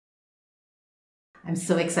I'm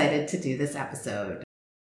so excited to do this episode.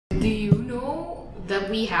 Do you know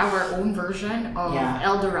that we have our own version of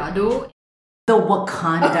El Dorado? The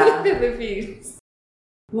Wakanda. Philippines.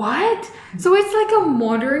 What? So it's like a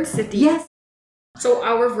modern city? Yes. So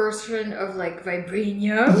our version of like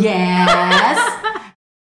Vibranium? Yes.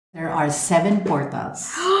 There are 7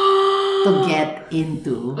 portals to get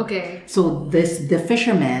into. Okay. So the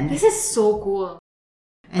fisherman. This is so cool.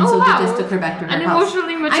 And so he just took her back to her An house.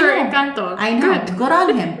 emotionally mature Encanto. I know. Good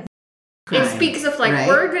on him. It speaks of like,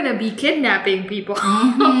 we're gonna be kidnapping people.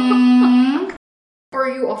 Mm-hmm. Or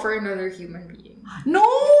you offer another human being. No!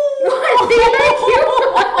 What?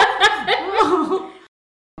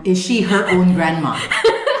 Is she her own grandma?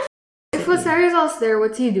 If Lazarizal's there,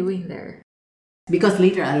 what's he doing there? Because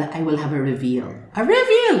later I will have a reveal. A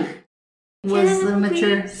reveal! Was the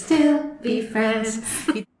mature still be friends?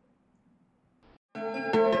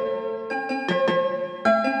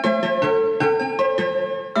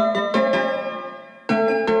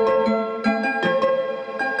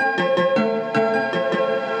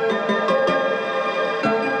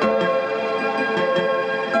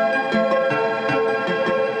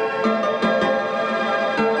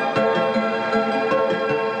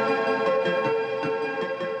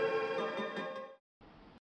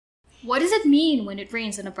 What does it mean when it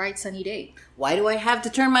rains on a bright sunny day? Why do I have to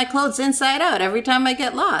turn my clothes inside out every time I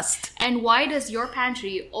get lost? And why does your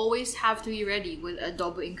pantry always have to be ready with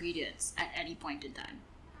adobo ingredients at any point in time?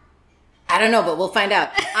 I don't know, but we'll find out.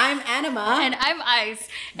 I'm Anima. And I'm Ice.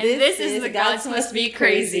 And this is The Gods Must Be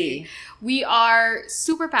Crazy. We are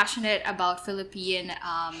super passionate about Philippine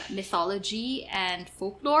mythology and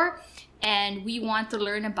folklore. And we want to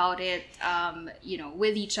learn about it,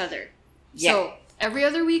 with each other. Yeah. So every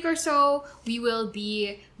other week or so, we will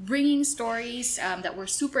be bringing stories that we're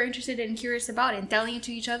super interested and curious about and telling it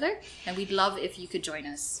to each other. And we'd love if you could join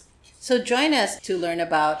us. So join us to learn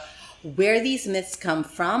about where these myths come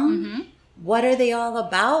from, what are they all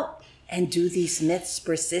about, and do these myths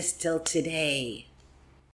persist till today?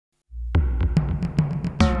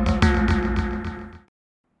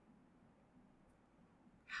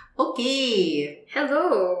 Okay.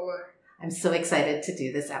 Hello. I'm so excited to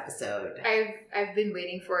do this episode. I've been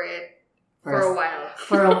waiting for it for a while.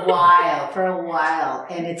 For a while.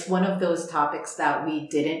 And it's one of those topics that we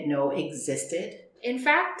didn't know existed. In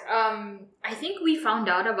fact, I think we found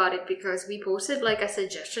out about it because we posted like a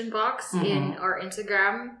suggestion box in our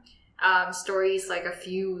Instagram stories like a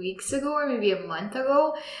few weeks ago or maybe a month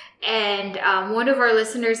ago. And one of our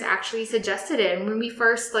listeners actually suggested it. And when we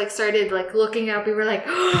first started looking it up, we were like,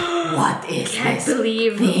 what is can't this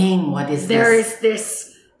believe thing? What is there this? is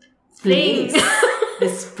this place. thing.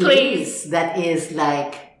 This place that is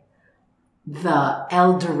like the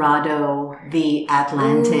El Dorado, the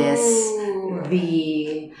Atlantis,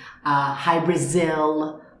 the High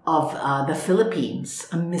Brazil of the Philippines.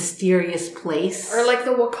 A mysterious place. Or like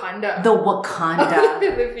the Wakanda. The Wakanda. Of the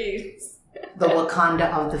Philippines. The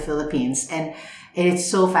Wakanda of the Philippines. And it's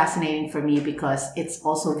so fascinating for me because it's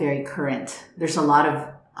also very current. There's a lot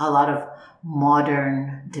of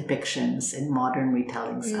modern depictions and modern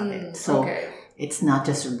retellings of it. So it's not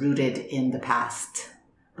just rooted in the past,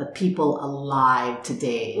 but people alive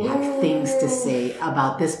today have things to say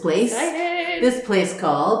about this place. Excited. This place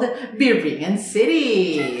called BIRINGAN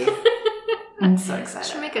City. I'm so excited.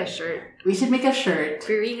 We should make a shirt. We should make a shirt.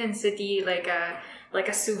 BIRINGAN City, like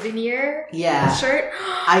a souvenir shirt.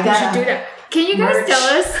 I we should do that. Can you guys tell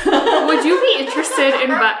us? Would you be interested in?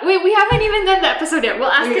 Wait, we haven't even done the episode yet.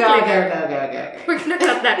 We'll ask it later. Okay. We're gonna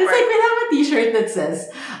cut that It's part. like we have a T-shirt that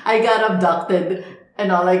says, "I got abducted,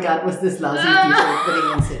 and all I got was this lousy T-shirt,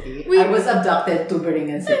 BIRINGAN City. I was abducted to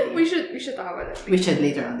BIRINGAN City." We should talk about that. We should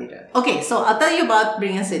later on. Okay, so I'll tell you about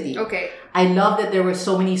BIRINGAN City. Okay. I love that there were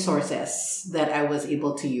so many sources that I was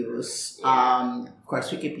able to use. Of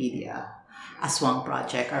course, Wikipedia. Aswang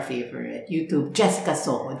Project, our favorite, YouTube, Jessica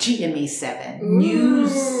So, GMA7,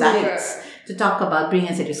 news sites to talk about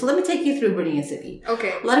BIRINGAN City. So let me take you through BIRINGAN City.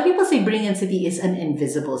 Okay. A lot of people say BIRINGAN City is an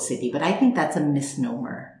invisible city, but I think that's a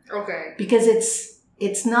misnomer. Okay. Because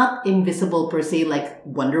it's not invisible per se like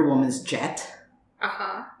Wonder Woman's jet.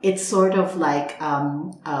 Uh-huh. It's sort of like,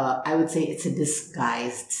 I would say it's a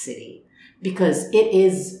disguised city. Because it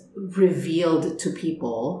is revealed to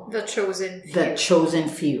people. The chosen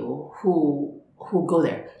few who go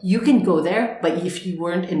there. You can go there, but if you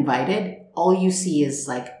weren't invited, all you see is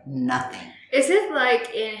nothing. Is it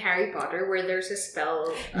like in Harry Potter where there's a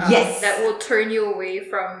spell yes. that will turn you away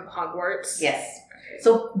from Hogwarts? Yes. Okay.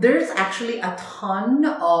 So there's actually a ton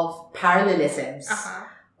of parallelisms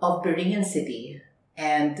of BIRINGAN City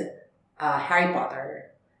and Harry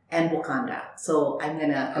Potter and Wakanda. So I'm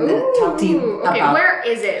gonna talk to you okay, about. Where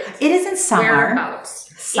is it? It is in Samar.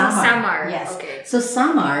 Whereabouts? Samar. In Samar. Yes. Okay. So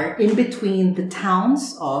Samar, in between the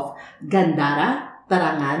towns of Gandara,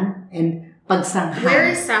 Tarangan, and Pagsanghan. Where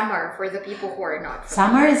is Samar for the people who are not familiar?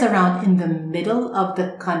 Samar is around in the middle of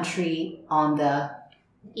the country on the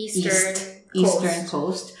eastern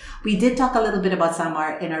coast. We did talk a little bit about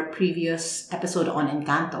Samar in our previous episode on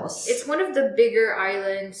Encantos. It's one of the bigger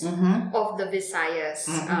islands of the Visayas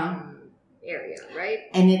area, right?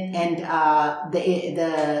 And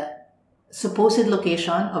the supposed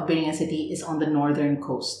location of Biringan City is on the northern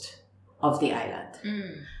coast of the island.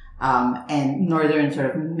 And northern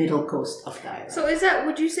sort of middle coast of the island. So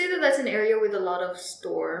would you say that that's an area with a lot of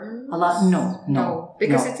storms? No.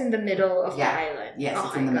 Because it's in the middle of the island. Yes,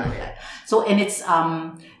 it's in the middle of the island. So, and it's,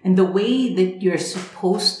 and the way that you're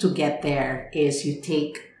supposed to get there is you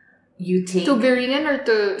take to Biringan or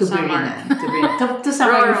to Samar? Biringan. To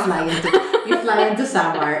Samar, you fly into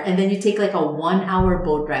Samar, and then you take like a 1-hour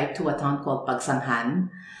boat ride to a town called Pagsanghan.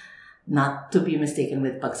 Not to be mistaken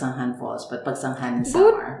with Pagsanghan Falls, but Pagsanghan in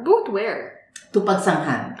Samar. Boat where? To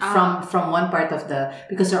Pagsanghan. From one part of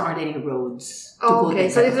because there aren't any roads to go there.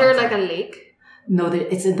 So is there like a lake? No,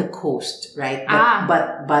 it's in the coast, right?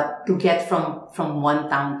 But to get from one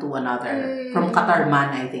town to another, from Katarman,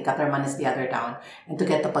 I think. Katarman is the other town. And to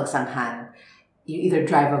get to Pagsanghan, you either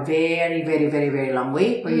drive a very, very, very, very long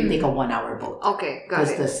way or you take a 1-hour boat. Okay, got it.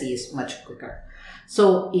 Because the sea is much quicker.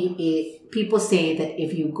 So people say that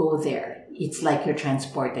if you go there, it's like you're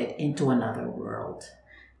transported into another world.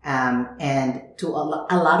 And to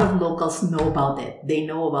a lot of locals know about it. They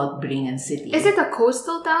know about Biringan City. Is it a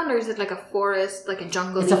coastal town or is it like a forest, like a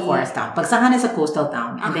jungle? It's a forest town. Pagsanghan is a coastal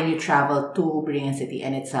town. And then you travel to Biringan City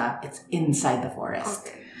and it's inside the forest.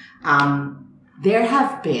 Okay. There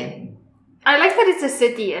have been... I like that it's a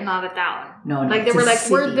city and not a town. No, like they were like,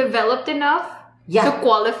 we're developed enough to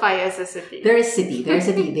qualify as a city. There is city.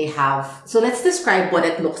 They have... So let's describe what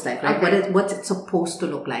it looks like, right? Okay. What's it supposed to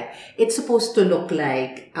look like? It's supposed to look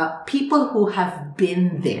like people who have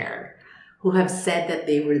been there, who have said that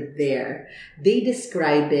they were there. They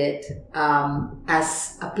describe it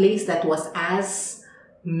as a place that was as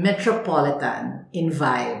metropolitan in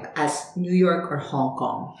vibe as New York or Hong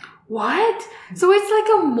Kong. What? So it's like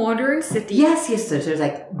a modern city? Yes. There's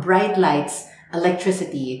like bright lights,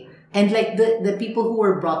 electricity, and like the people who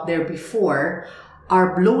were brought there before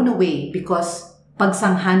are blown away because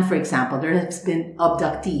Pagsanghan, for example, there has been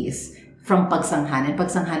abductees from Pagsanghan, and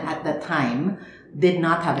Pagsanghan at that time did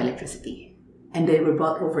not have electricity. And they were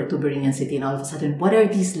brought over to Biringan City, and all of a sudden, what are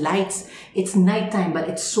these lights? It's nighttime, but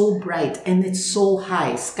it's so bright and it's so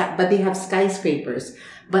high. But they have skyscrapers.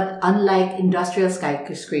 But unlike industrial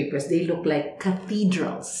skyscrapers, they look like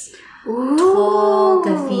cathedrals. Ooh. Tall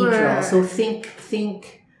cathedrals. So think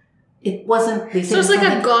it wasn't... So it's like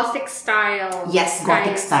a Gothic style. Yes,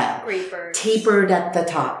 Gothic style. Tapered at the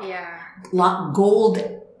top. Yeah. Gold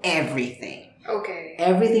everything. Okay.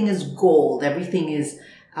 Everything is gold. Everything is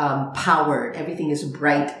powered. Everything is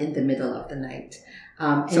bright in the middle of the night.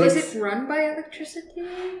 So is it run by electricity?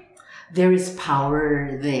 There is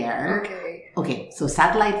power there. Okay, so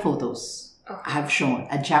satellite photos have shown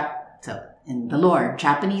in the lore, a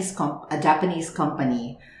Japanese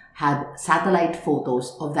company had satellite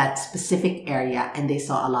photos of that specific area, and they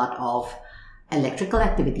saw a lot of electrical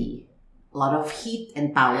activity, a lot of heat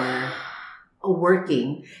and power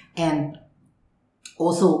working, and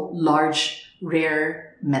also large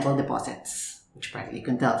rare metal deposits, which probably you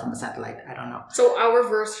can tell from a satellite. I don't know. So our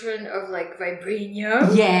version of like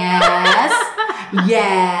vibranium.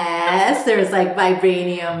 Yes, there's like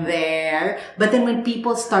vibranium there. But then when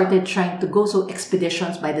people started trying to go, so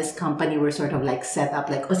expeditions by this company were sort of like set up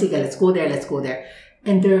like, oh, sige, let's go there.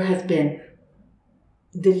 And there has been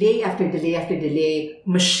delay after delay after delay.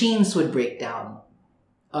 Machines would break down.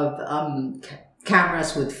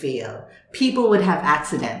 Cameras would fail. People would have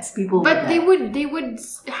accidents. They would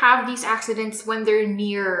have these accidents when they're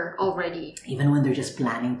near already. Even when they're just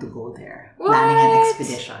planning to go there. What? Planning an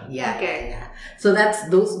expedition. Yeah. Okay. Yeah. So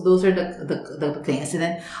those are the things. And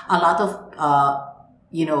then a lot of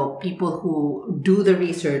people who do the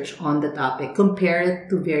research on the topic compare it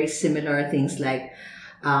to very similar things like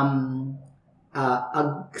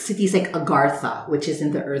cities like Agartha, which is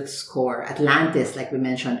in the Earth's core, Atlantis, like we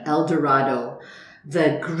mentioned, El Dorado,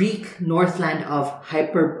 the Greek northland of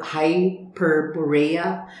Hyperborea,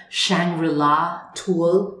 Shangri-La,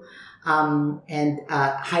 Toul, and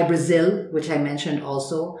Hy-Brasil, which I mentioned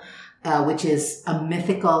also, which is a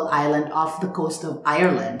mythical island off the coast of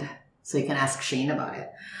Ireland. So you can ask Shane about it.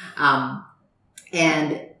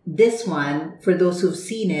 And this one, for those who've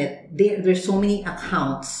seen it, there's so many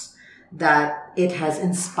accounts that it has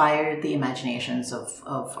inspired the imaginations of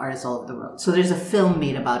artists all over the world. So there's a film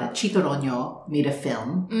made about it. Chito Ronyo made a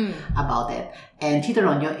film about it. And Chito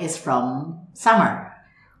Ronyo is from Samar.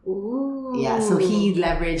 Ooh. Yeah, so he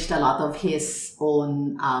leveraged a lot of his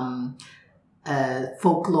own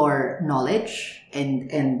folklore knowledge and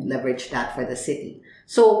leveraged that for the city.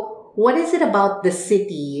 So what is it about the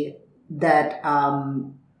city that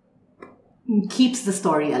keeps the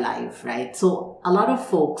story alive, right? So a lot of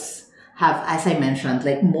folks have, as I mentioned,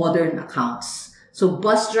 like modern accounts. So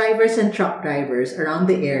bus drivers and truck drivers around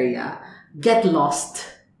the area get lost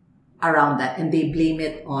around that, and they blame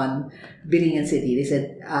it on Biringan City.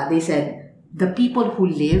 They said the people who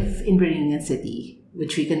live in Biringan City,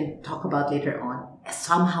 which we can talk about later on,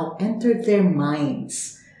 somehow entered their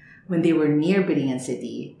minds when they were near Biringan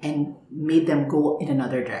City and made them go in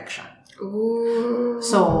another direction. Ooh.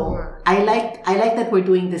 So I like that we're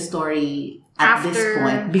doing this story at this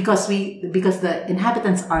point because the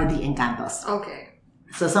inhabitants are the Encantos. Okay.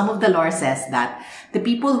 So some of the lore says that the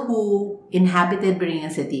people who inhabited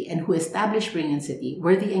Biringan City and who established Biringan City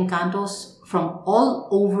were the Encantos from all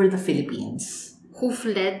over the Philippines. Who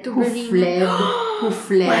fled to Who Biringan?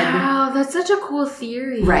 fled. Wow, that's such a cool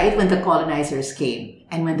theory. Right, when the colonizers came.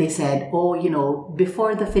 And when they said,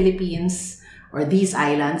 before the Philippines or these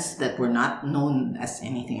islands that were not known as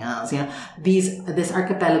anything else, this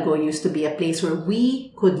archipelago used to be a place where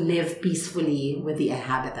we could live peacefully with the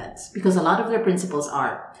inhabitants. Because a lot of their principles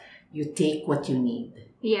are, you take what you need.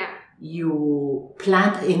 Yeah. You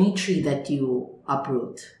plant any tree that you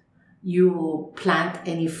uproot. You plant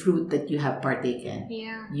any fruit that you have partaken.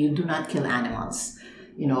 Yeah. You do not kill animals.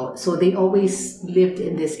 So they always lived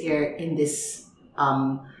in this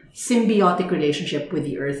symbiotic relationship with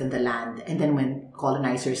the earth and the land. And then when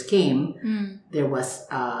colonizers came, there was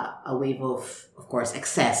a wave of course,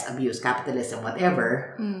 excess, abuse, capitalism,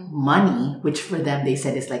 whatever, money, which for them they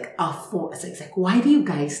said is like it's like, why do you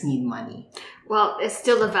guys need money? Well, it's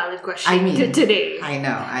still a valid question today. I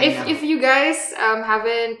know. If you guys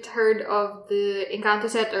haven't heard of the Encanto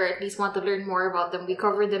set, or at least want to learn more about them, we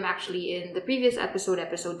covered them actually in the previous episode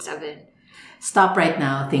 7. Stop right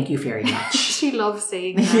now. Thank you very much. She loves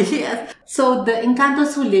saying that. Yes. So the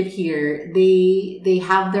Encantos who live here, they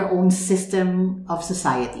have their own system of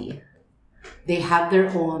society. They have their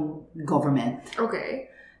own government. Okay.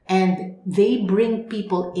 And they bring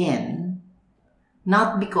people in,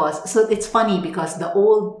 not because... So it's funny because the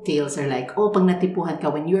old tales are like, pag natipuhan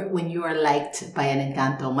ka, when you are liked by an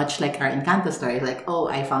Encanto, much like our Encanto story, like,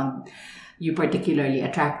 I found you particularly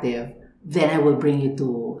attractive, then I will bring you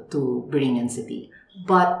to Biringan City.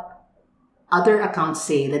 But other accounts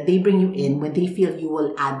say that they bring you in when they feel you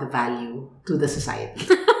will add the value to the society.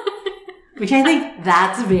 Which I think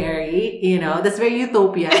that's very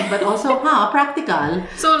utopian, but also, practical.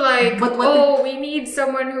 So like, we need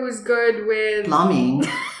someone who's good with... plumbing.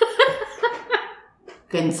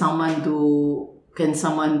 Can someone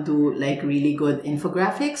do like really good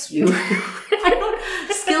infographics?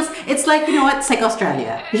 Skills. It's like, it's like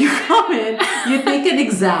Australia. You come in, you take an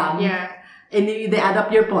exam. Yeah. And they add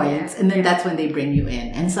up your points, and then that's when they bring you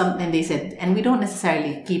in. And they said, and we don't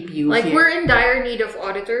necessarily keep you like here. We're in dire need of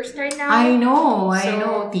auditors right now. I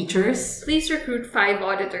know. Teachers. Please recruit 5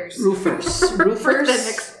 auditors. Roofers.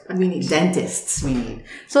 We need dentists.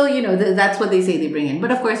 So, that's what they say they bring in.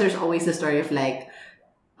 But of course, there's always the story of like,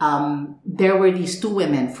 there were these 2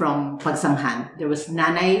 women from Pagsanghan. There was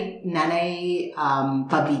Nanay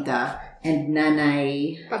Pablita and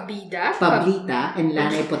Nanay Pablita and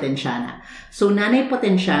Nanay Potenciana. So Nanay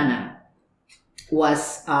Potenciana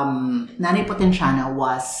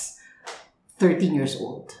was 13 years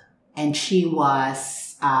old, and she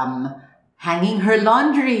was hanging her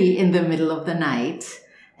laundry in the middle of the night,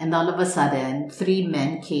 and all of a sudden 3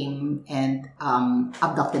 men came and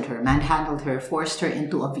abducted her, manhandled her, forced her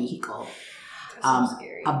into a vehicle. That's so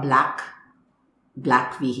scary. A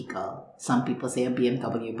black vehicle. Some people say a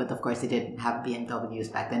BMW, but of course they didn't have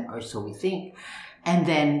BMWs back then, or so we think. And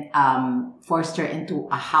then forced her into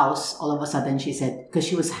a house. All of a sudden, she said, because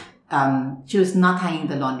she was not hanging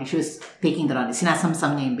the laundry, she was taking the laundry.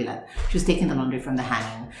 Sinasamsam niya yung bilat. She was taking the laundry from the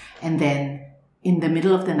hanging. And then in the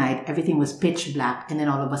middle of the night, everything was pitch black. And then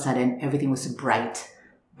all of a sudden, everything was bright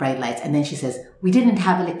lights. And then she says, we didn't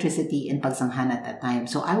have electricity in Pagsanghan at that time.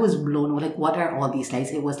 So I was blown away. Like, what are all these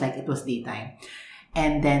lights? It was like, it was daytime.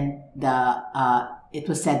 And then it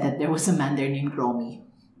was said that there was a man there named Romy.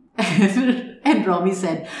 And Romy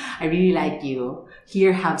said, I really like you.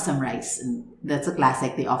 Here, have some rice. And that's a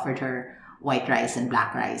classic. They offered her white rice and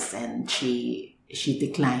black rice. And she she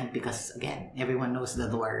declined because, again, everyone knows the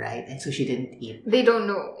lore, right? And so she didn't eat. They don't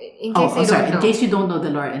know. In case they sorry. don't know. In case you don't know the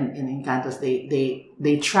lore in Encantos,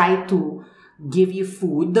 they try to give you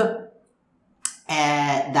food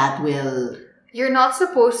that will... You're not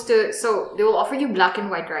supposed to... So, they will offer you black and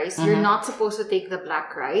white rice. You're not supposed to take the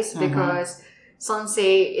black rice because some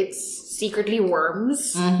say it's secretly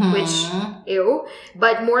worms, which, ew.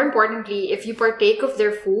 But more importantly, if you partake of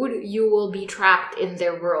their food, you will be trapped in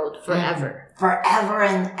their world forever. Forever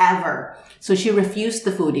and ever. So she refused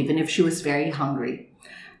the food even if she was very hungry.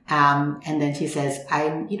 And then she says,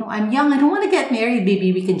 I'm young. I don't want to get married,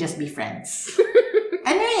 baby. We can just be friends.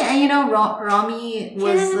 And Rami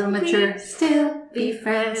was mature. Still be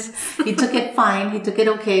friends. He took it fine. He took it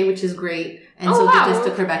okay, which is great. And he just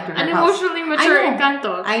took her back to her house. An emotionally mature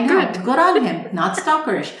Encanto. I know. Good on him. Not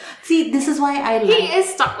stalkerish. See, this is why I like... He is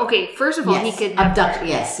stuck. Okay, first of all, he kidnapped her.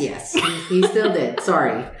 Yes. He still did.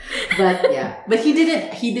 Sorry. But yeah. But he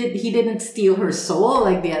didn't steal her soul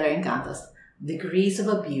like the other Encantos. Degrees of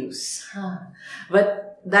abuse. But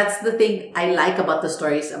that's the thing I like about the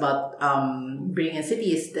stories about BIRINGAN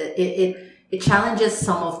City is that it challenges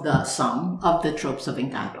some of the tropes of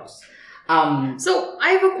Encantos. So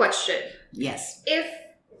I have a question. Yes. If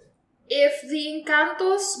the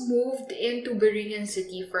Encantos moved into BIRINGAN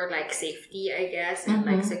City for like safety, I guess, and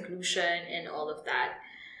like seclusion and all of that,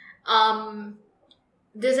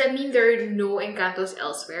 does that mean there are no Encantos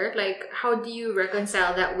elsewhere? Like, how do you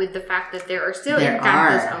reconcile that with the fact that there are still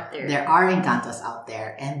Encantos out there? There are Encantos out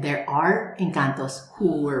there, and there are Encantos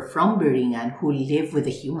who were from BIRINGAN who live with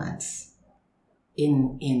the humans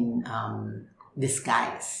in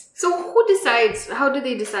disguise. So who decides? How do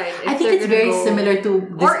they decide? I think it's very similar to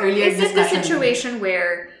this earlier discussion. Or is it the situation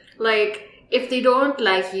where, like, if they don't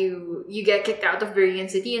like you, you get kicked out of BIRINGAN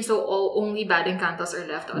City, and so only bad Encantos are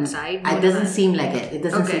left outside? It doesn't seem like it. It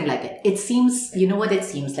doesn't seem like it. It seems, you know what it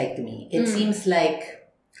seems like to me? It seems like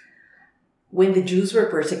when the Jews were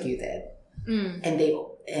persecuted, and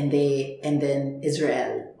then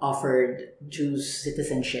Israel offered Jews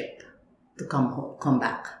citizenship to come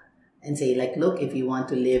back and say, like, look, if you want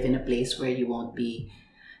to live in a place where you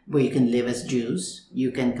can live as Jews,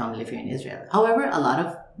 you can come live here in Israel. However, a lot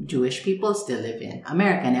of Jewish people still live in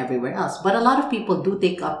America and everywhere else. But a lot of people do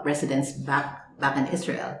take up residence back in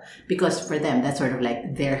Israel because for them, that's sort of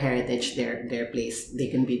like their heritage, their place. They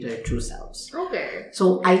can be their true selves. Okay.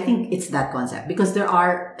 So I think it's that concept because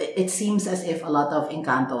it seems as if a lot of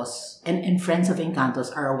Encantos and friends of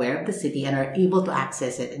Encantos are aware of the city and are able to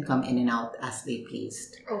access it and come in and out as they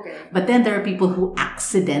pleased. Okay. But then there are people who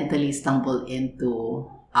accidentally stumble into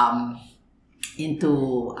BIRINGAN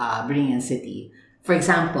City. For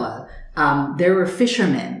example, there were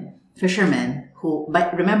fishermen who,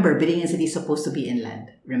 but remember, BIRINGAN City is supposed to be inland,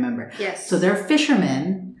 remember? Yes. So there are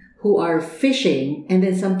fishermen who are fishing, and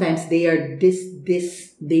then sometimes they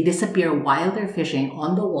disappear while they're fishing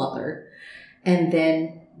on the water, and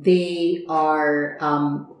then they are,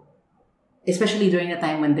 especially during the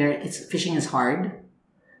time when fishing is hard.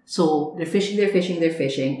 So they're fishing,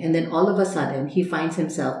 and then all of a sudden he finds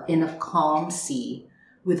himself in a calm sea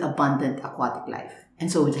with abundant aquatic life.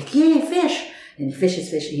 And so it's like, yay, fish! And he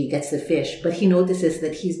fishes, he gets the fish. But he notices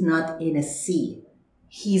that he's not in a sea.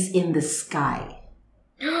 He's in the sky.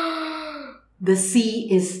 The sea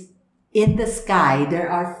is in the sky. There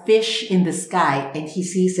are fish in the sky. And he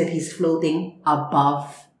sees that he's floating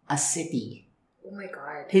above a city. Oh my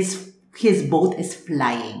God. His boat is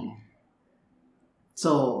flying.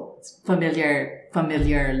 So, it's familiar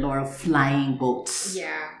lore of flying boats.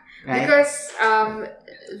 Yeah. Right? Because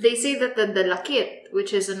they say that the dalakit,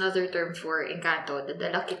 which is another term for Encanto, the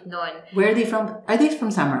dalakit non. Where are they from? Are they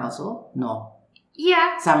from Samar also? No.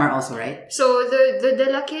 Yeah. Samar also, right? So the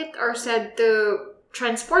dalakit are said to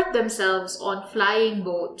transport themselves on flying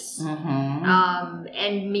boats.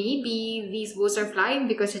 And maybe these boats are flying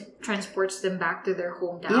because it transports them back to their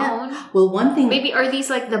hometown. Yeah. Well, one thing... Maybe are these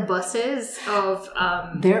like the buses of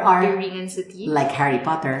there are, BIRINGAN City? Like Harry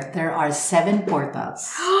Potter, there are 7 portals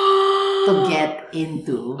to get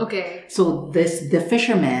into. Okay. So the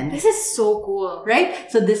fishermen... This is so cool. Right?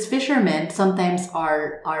 So these fishermen sometimes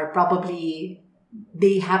are probably...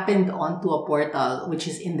 They happened onto a portal which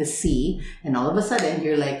is in the sea, and all of a sudden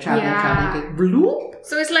you're like traveling, bloop.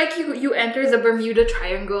 So it's like you enter the Bermuda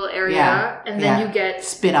Triangle area, and then you get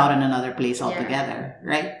spit out in another place altogether,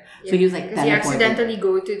 right? So you like you accidentally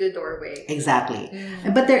go to the doorway. Exactly,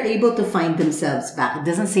 but they're able to find themselves back. It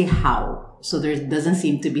doesn't say how. So there doesn't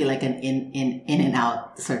seem to be like an in and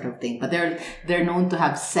out sort of thing. But they're known to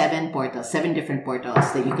have 7 different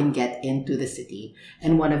portals that you can get into the city.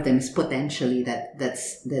 And one of them is potentially that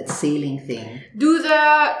sailing thing.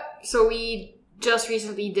 So we just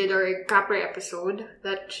recently did our Capre episode.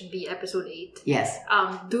 That should be episode 8. Yes.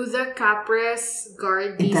 Do the Capres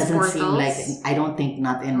guard these It doesn't portals? seem like, I don't think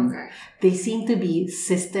not in, Okay. they seem to be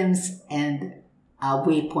systems and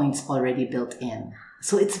waypoints already built in.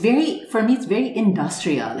 So it's very, for me, it's very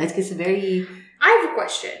industrial. It's very, I have a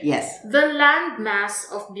question. yes. The land mass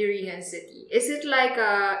of Biringan City, is it like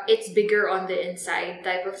it's bigger on the inside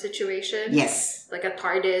type of situation? Yes. Like a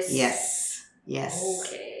TARDIS? Yes. Yes.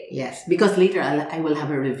 Okay. Yes. Because later I will have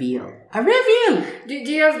a reveal. A reveal! Do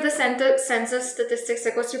you have the census statistics?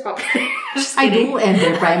 Like, what's your population? I do, and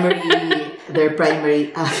their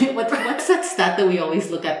primary, what's that stat that we always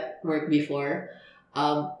look at work before?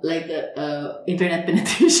 Like the internet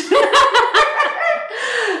penetration.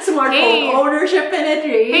 Smartphone ownership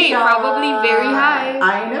penetration. Hey, probably very high.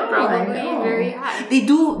 I know. Probably very high. They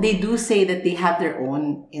do say that they have their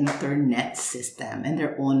own internet system and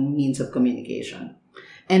their own means of communication.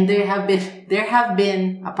 And there have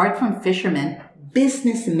been, apart from fishermen,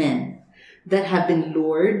 businessmen that have been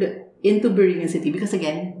lured into Biringan City because,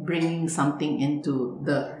 again, bringing something into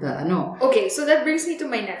the Okay, so that brings me to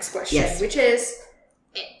my next question, Yes. which is,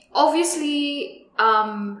 obviously,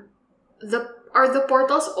 are the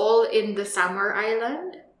portals all in the Samar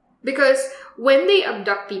Island? Because when they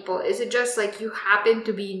abduct people, is it just like you happen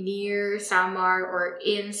to be near Samar or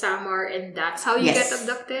in Samar and that's how you Yes. get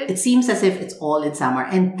abducted? It seems as if it's all in Samar.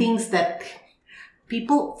 And things that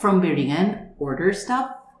people from Biringan order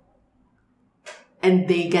stuff and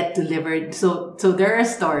they get delivered. So there are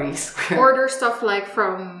stories where Order stuff like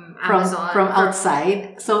from Amazon. from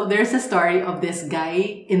outside. So there's a story of this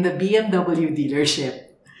guy in the BMW dealership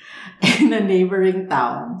in a neighboring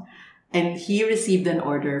town. And he received an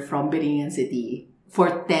order from Biringan City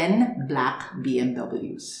for 10 black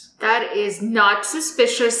BMWs. That is not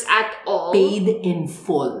suspicious at all. Paid in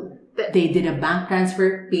full. They did a bank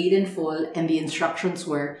transfer, paid in full, and the instructions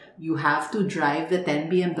were, you have to drive the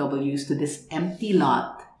 10 BMWs to this empty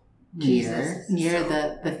lot near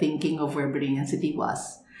the thinking of where Biringan City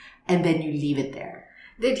was. And then you leave it there.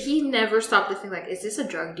 Did he never stop to think like, is this a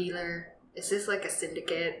drug dealer? Is this like a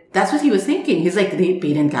syndicate? That's what he was thinking. He's like, they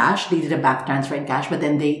paid in cash. They did a bank transfer in cash, but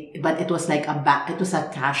it was like it was a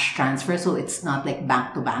cash transfer, so it's not like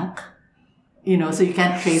bank to bank. So you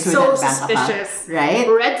can't trace where So that bank suspicious. account, right?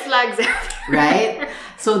 Red flags. Right?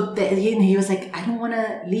 So he was like, I don't want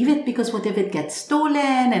to leave it because what if it gets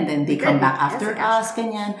stolen and then they come back after us,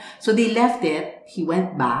 kanyan. So they left it. He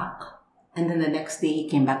went back, and then the next day he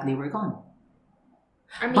came back. They were gone.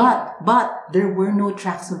 I mean, But there were no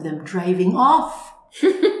tracks of them driving off.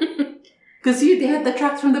 Because they had the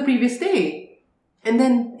tracks from the previous day. And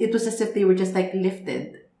then it was as if they were just like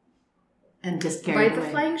lifted and just carried by the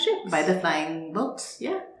away. flying ships. By the flying boats.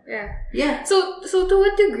 Yeah. Yeah. Yeah. So to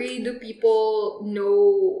what degree do people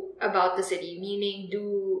know about the city? Meaning,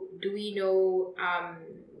 do we know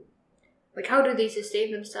like how do they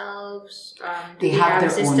sustain themselves? Do they have their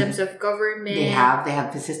systems of government? They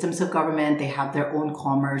have the systems of government. They have their own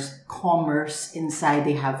commerce inside.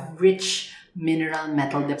 They have rich mineral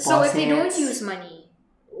metal deposits. So if they don't use money,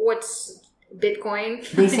 what's Bitcoin?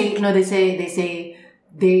 They say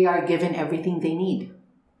they are given everything they need.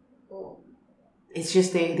 Oh. It's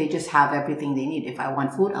just they just have everything they need. If I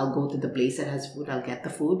want food, I'll go to the place that has food. I'll get the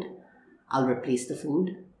food. I'll replace the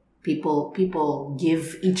food. People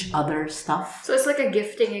give each other stuff. So it's like a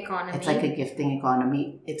gifting economy. It's like a gifting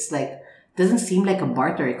economy. It's like, doesn't seem like a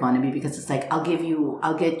barter economy because it's like, I'll get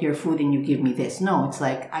your food and you give me this. No, it's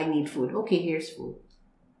like, I need food. Okay, here's food.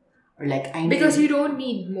 Or like, because you don't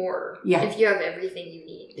need more if you have everything you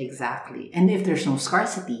need. Exactly. And if there's no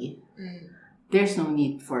scarcity, there's no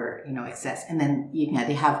need for, excess. And then,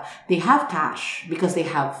 they have cash because they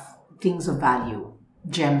have things of value,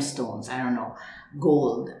 gemstones, I don't know,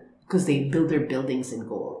 gold, because they build their buildings in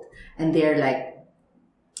gold. And they're like,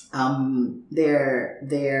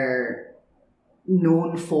 they're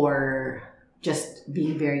known for just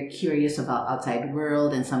being very curious about outside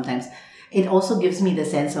world. And sometimes it also gives me the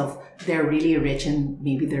sense of they're really rich and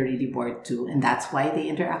maybe they're really bored too. And that's why they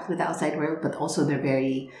interact with the outside world. But also they're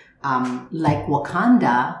very, like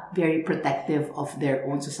Wakanda, very protective of their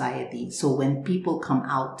own society. So when people come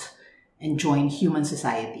out and join human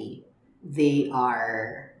society, they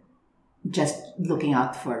are just looking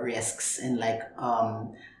out for risks and like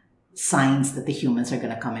signs that the humans are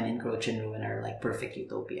going to come and encroach and ruin our like perfect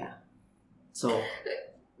utopia. So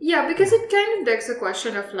yeah, because it kind of begs the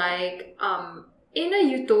question of like in a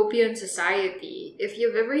utopian society, if you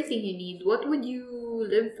have everything you need, what would you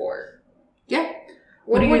live for? Yeah.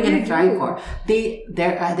 What are you going to try for?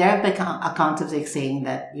 There have accounts of like saying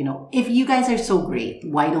that, if you guys are so great,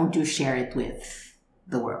 why don't you share it with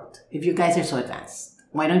the world? If you guys are so advanced,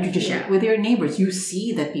 why don't you just share it with your neighbors? You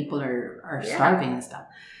see that people are starving and stuff.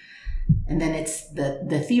 And then it's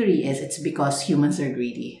the theory is it's because humans are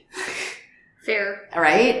greedy. Fair.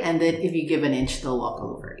 Right? And that if you give an inch, they'll walk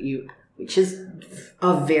over you, which is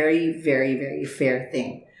a very, very, very fair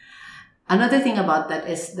thing. Another thing about that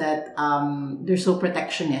is that they're so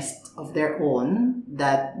protectionist of their own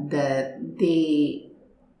that they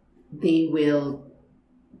will,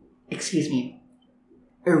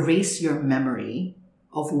 erase your memory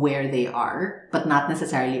of where they are, but not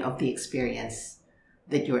necessarily of the experience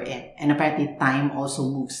that you're in. And apparently time also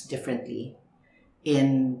moves differently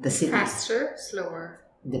in the cities. Faster, slower.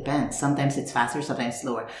 Depends. Sometimes it's faster, sometimes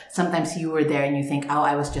slower. Sometimes you were there and you think, oh,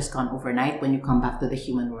 I was just gone overnight. When you come back to the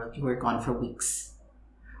human world, you were gone for weeks.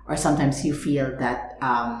 Or sometimes you feel that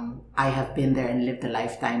I have been there and lived a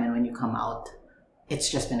lifetime, and when you come out,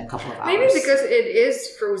 it's just been a couple of hours. Maybe because it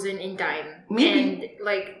is frozen in time. Maybe.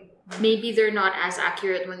 And maybe they're not as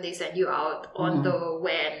accurate when they send you out on the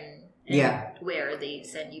when and where they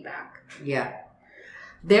send you back. Yeah.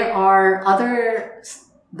 There are other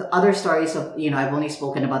stories of, I've only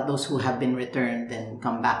spoken about those who have been returned and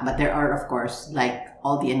come back. But there are, of course, like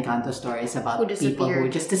all the Encanto stories about people who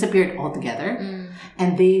just disappeared altogether.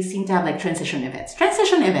 And they seem to have like transition events.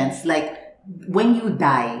 Transition events, like when you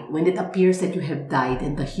die, when it appears that you have died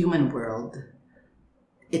in the human world,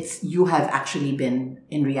 you have actually been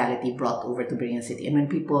in reality brought over to Biringan City. And when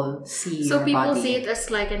people see your body, people see it as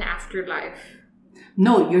like an afterlife.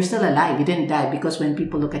 No, you're still alive. You didn't die, because when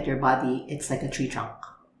people look at your body, it's like a tree trunk.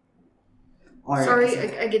 Sorry,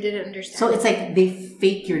 I didn't understand. So it's like they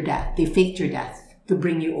faked your death. They faked your death to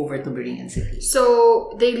bring you over to Biringan City.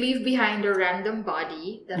 So they leave behind a random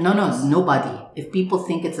body. No body. If people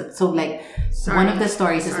think it's one of the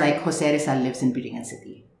stories is like Jose Rizal lives in Biringan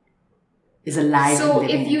City. Is alive. So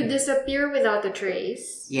if you disappear without a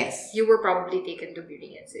trace, yes, you were probably taken to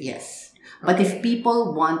Biringan City. Yes. But if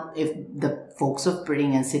the folks of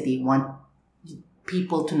Biringan City want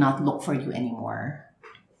people to not look for you anymore,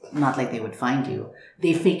 not like they would find you,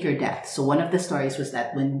 they fake your death. So one of the stories was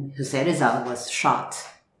that when Jose Rizal was shot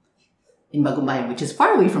in Bagumbayan, which is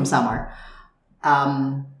far away from Samar,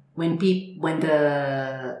 when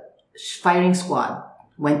the firing squad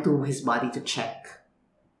went to his body to check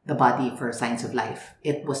the body for signs of life,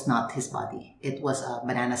 it was not his body. It was a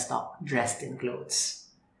banana stalk dressed in clothes.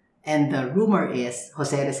 And the rumor is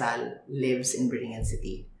Jose Rizal lives in Biringan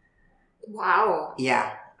City. Wow.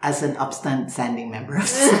 Yeah, as an upstanding member of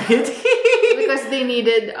society. Because they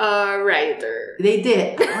needed a writer. They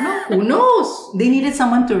did. I don't know. Who knows? They needed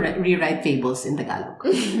someone to rewrite fables in Tagalog.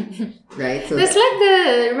 Right? So that's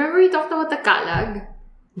remember we talked about the Kalag?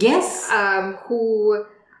 Yes.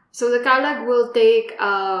 So the Kalag will take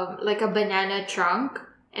like a banana trunk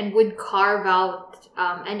and would carve out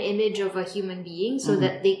an image of a human being so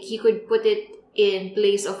that he could put it in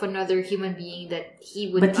place of another human being that he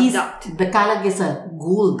would abduct. The Kalag is a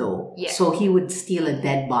ghoul though. Yeah. So he would steal a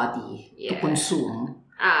dead body to consume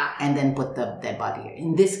and then put the dead body here.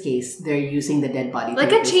 In this case, they're using the dead body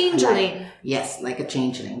like a changeling. Alive. Yes, like a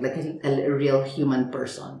changeling, like a real human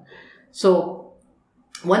person. So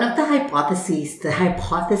one of the hypotheses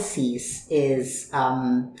is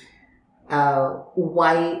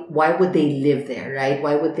why would they live there, right?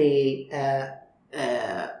 Why would they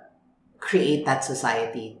create that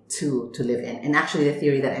society to live in? And actually, the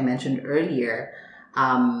theory that I mentioned earlier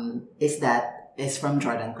is from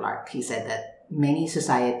Jordan Clark. He said that many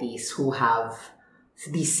societies who have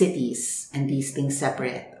these cities and these things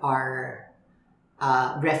separate are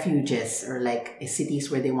refuges, or like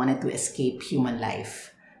cities where they wanted to escape human life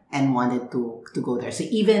and wanted to go there. So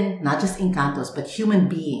even not just Encantos, but human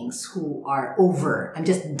beings who are over, I'm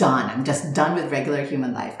just done with regular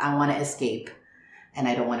human life. I want to escape, and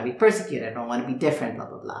I don't want to be persecuted. I don't want to be different, blah,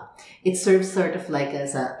 blah, blah. It serves sort of like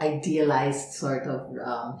as an idealized sort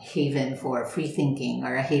of haven for free thinking,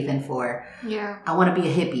 or a haven for, I want to be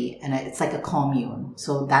a hippie, and it's like a commune.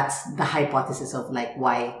 So that's the hypothesis of like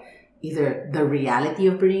why either the reality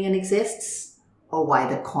of Biringan exists or why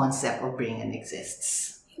the concept of Biringan exists.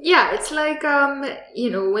 Yeah, it's like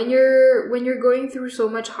when you're going through so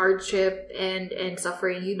much hardship and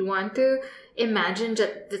suffering, you'd want to imagine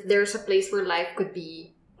that there's a place where life could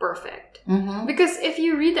be perfect. Mm-hmm. Because if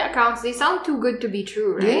you read the accounts, they sound too good to be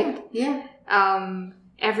true, right? Yeah.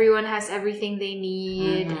 Everyone has everything they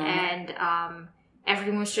need, and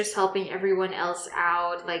everyone's just helping everyone else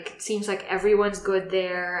out. Like, it seems like everyone's good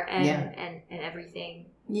there, and everything.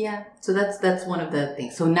 Yeah. So that's one of the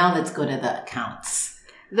things. So now let's go to the accounts.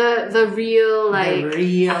 The real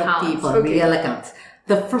accounts. People, real accounts.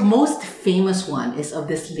 The most famous one is of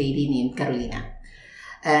this lady named Carolina.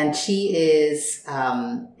 And she is,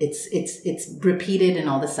 it's repeated in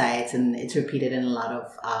all the sites, and it's repeated in a lot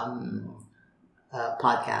of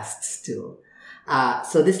podcasts too.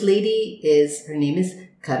 So this lady her name is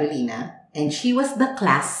Carolina, and she was the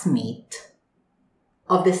classmate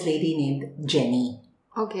of this lady named Jenny.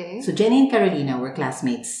 Okay. So Jenny and Carolina were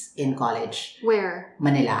classmates in college. Where?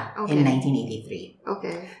 Manila, in 1983.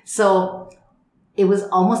 Okay. So it was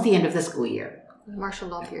almost the end of the school year. Martial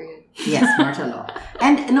law period. Yes, martial law.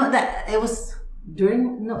 And it was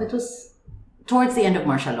towards the end of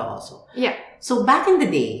martial law also. Yeah. So back in the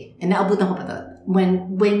day, and naabutan ko pa to,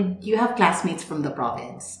 when you have classmates from the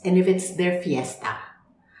province, and if it's their fiesta,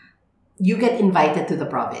 you get invited to the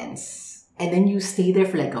province. And then you stay there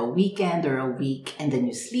for like a weekend or a week, and then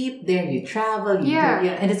you sleep there, you travel,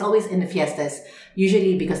 and it's always in the fiestas,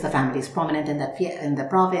 usually because the family is prominent in in the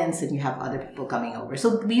province, and you have other people coming over.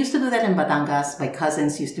 So we used to do that in Batangas. My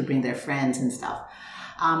cousins used to bring their friends and stuff.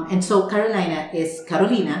 And so Carolina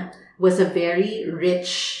was a very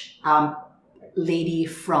rich lady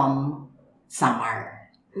from Samar.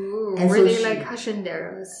 Ooh, and were so they like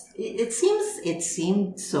hacienderos? It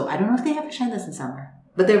seemed so. I don't know if they have haciendas in Samar,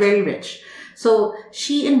 but they're very rich. So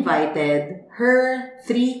she invited her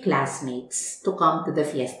 3 classmates to come to the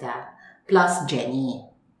fiesta, plus Jenny.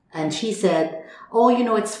 And she said, "Oh,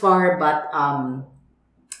 it's far, but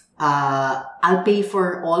I'll pay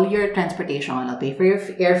for all your transportation. I'll pay for your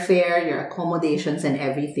airfare, your accommodations, and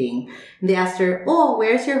everything." And they asked her, "Oh,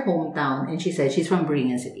 where's your hometown?" And she said she's from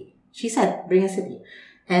BIRINGAN City. She said BIRINGAN City.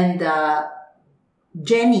 And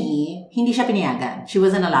Jenny, hindi siya pinayagan. She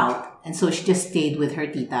wasn't allowed. And so she just stayed with her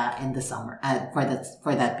tita in the summer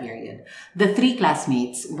for that period. The 3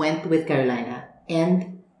 classmates went with Carolina,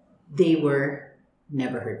 and they were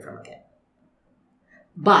never heard from again.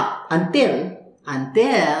 But until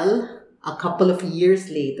a couple of years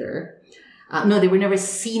later, they were never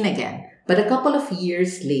seen again. But a couple of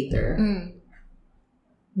years later,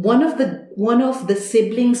 one of the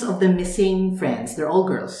siblings of the missing friends, they're all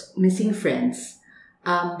girls, missing friends,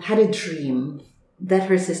 had a dream that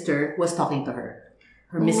her sister was talking to her.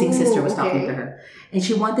 Her missing sister was talking to her. And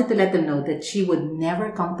she wanted to let them know that she would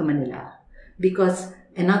never come to Manila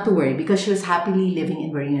and not to worry, because she was happily living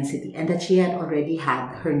in BIRINGAN City, and that she had already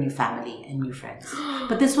had her new family and new friends.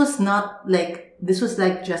 But this was like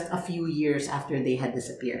just a few years after they had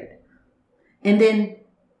disappeared. And then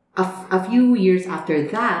a few years after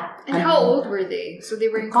that... And how old were they? So they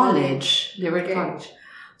were in college. They were in college.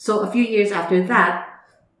 So a few years after that,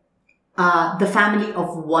 the family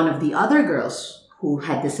of one of the other girls who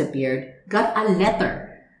had disappeared got a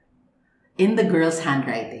letter in the girl's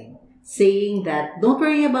handwriting saying that, "Don't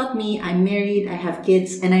worry about me, I'm married, I have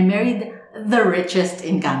kids, and I married the richest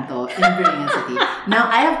in Canto in BIRINGAN City." Now,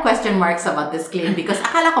 I have question marks about this claim because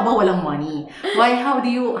akala ko ba walang money? Why? How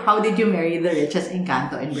did you marry the richest in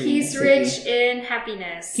Canto in BIRINGAN City? He's rich in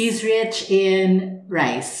happiness. He's rich in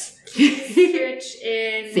rice. He's rich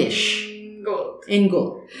in... fish. Gold. In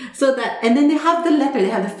gold. So and then they have the letter, they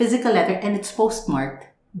have the physical letter, and it's postmarked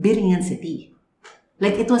BIRINGAN City.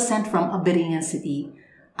 Like it was sent from a BIRINGAN City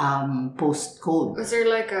post code. Was there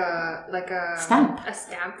like a stamp? A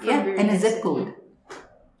stamp from BIRINGAN and a zip City? code.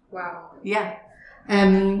 Wow. Yeah.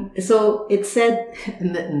 So it said,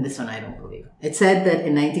 in this one I don't believe. It said that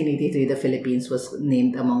in 1983 the Philippines was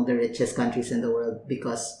named among the richest countries in the world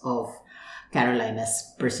because of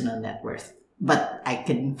Carolina's personal net worth. But I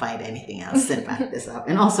couldn't find anything else to back this up.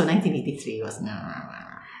 And also 1983 was...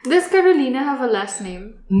 Does Carolina have a last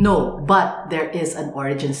name? No, but there is an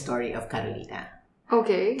origin story of Carolina.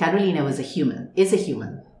 Okay. Carolina is a human.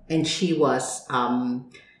 And she was from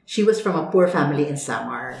a poor family in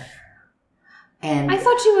Samar. And I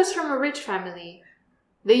thought she was from a rich family.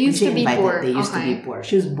 They used to be poor. They used to be poor.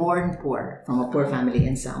 She was born poor from a poor family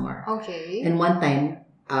in Samar. Okay. And one time,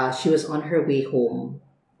 she was on her way home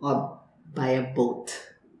by a boat,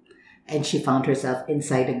 and she found herself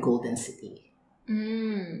inside a golden city.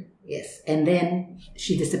 Yes. And then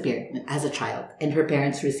she disappeared as a child, and her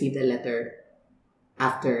parents received a letter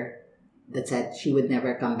after that said she would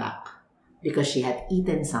never come back because she had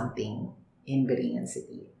eaten something in BIRINGAN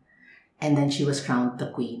City. And then she was crowned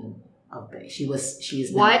the queen of BIRINGAN.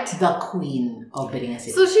 She's now the queen of BIRINGAN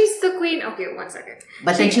City. So she's the queen. Okay, 1 second.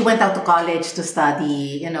 But then she went out to college to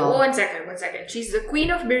study, 1 second. She's the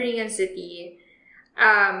queen of BIRINGAN City.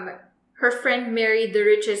 Her friend married the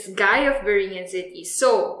richest guy of BIRINGAN City.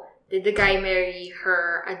 So, did the guy marry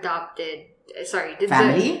her adopted... did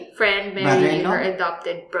family? The friend marry her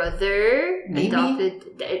adopted brother? Maybe.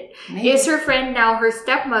 Maybe. Is her friend now her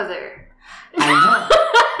stepmother? I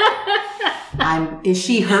know. Is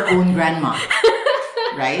she her own grandma?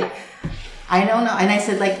 Right? I don't know. And I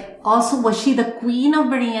said, like, also, was she the queen of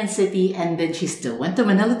Biringan City and then she still went to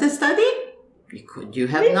Manila to study? Could you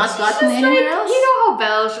have not gotten anywhere else? You know how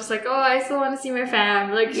Belle's just like, oh, I still want to see my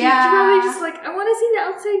fam. Like, she probably just like, I want to see the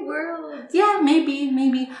outside world. Yeah,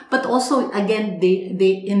 maybe. But also, again,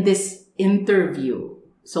 they in this interview,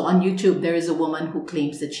 so on YouTube, there is a woman who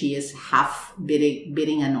claims that she is half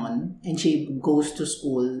Biringanon and she goes to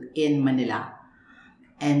school in Manila.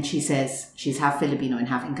 And she says she's half Filipino and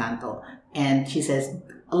half Encanto. And she says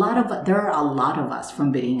there are a lot of us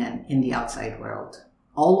from Biringan in the outside world,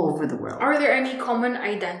 all over the world. Are there any common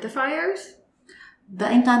identifiers? The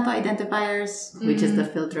Encanto identifiers, which is the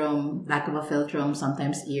philtrum, lack of a philtrum,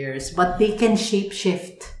 sometimes ears, but they can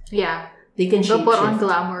shapeshift. Yeah. They can They'll put on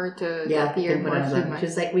glamour to get the ear.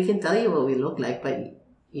 She's like, we can tell you what we look like, but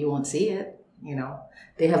you won't see it. You know,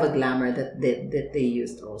 they have a glamour that they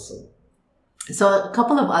used also. So a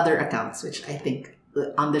couple of other accounts, which I think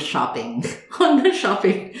on the shopping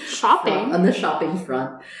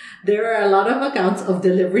front, there are a lot of accounts of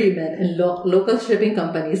delivery men and local shipping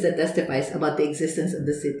companies that testifies about the existence of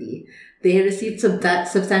the city. They received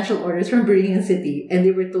substantial orders from Biringan City, and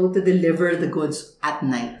they were told to deliver the goods at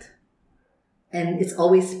night. And it's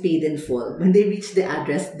always paid in full. When they reach the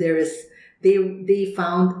address, they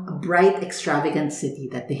found a bright, extravagant city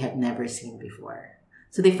that they had never seen before.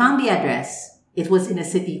 So they found the address. It was in a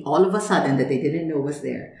city all of a sudden that they didn't know was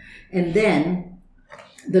there. And then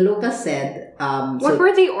the locals said... what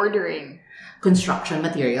were they ordering? Construction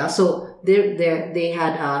material. So they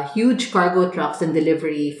had huge cargo trucks and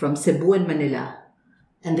delivery from Cebu and Manila.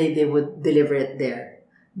 And they would deliver it there.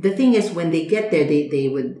 The thing is, when they get there, they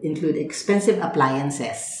would include expensive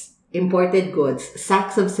appliances, imported goods,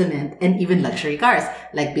 sacks of cement, and even luxury cars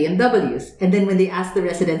like BMWs. And then when they asked the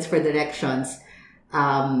residents for directions...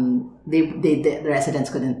 the residents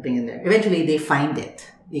couldn't bring in there. Eventually, they find it.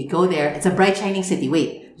 They go there. It's a bright, shining city.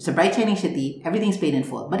 Wait, it's a bright, shining city. Everything's paid in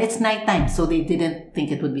full. But it's nighttime, so they didn't think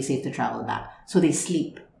it would be safe to travel back. So they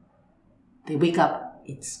sleep. They wake up.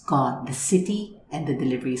 It's gone. The city and the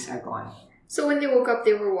deliveries are gone. So when they woke up,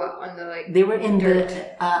 they were what? On the like... They were in dirt?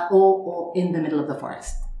 in the middle of the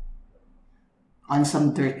forest. On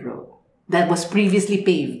some dirt road that was previously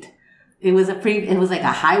paved. It was like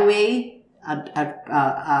a highway...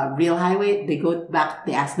 A real highway. They go back,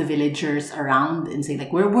 they ask the villagers around and say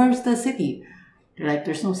like, where's the city? They're like,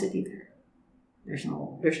 there's no city there. There's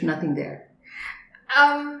nothing there.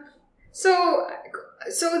 I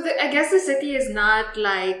guess the city is not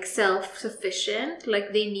like self-sufficient.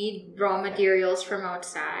 Like they need raw materials from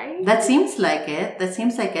outside. That seems like it.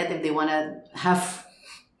 If they want to have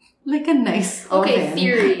like a nice oven.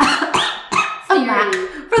 Theory. Mac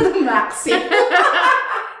for the maxi.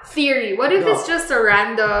 Theory. What if it's just a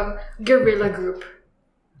random guerrilla group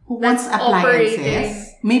who wants appliances? Operating?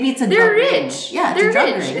 Maybe it's a drug They're ring. rich. Yeah, they're it's a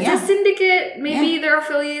drug rich. ring. It's Yeah. a syndicate. Maybe they're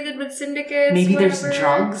affiliated with syndicates. Maybe whatever. there's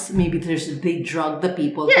drugs. Maybe they drug the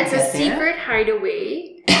people. Yeah, to it's get a secret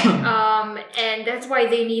hideaway. And that's why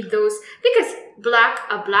they need those because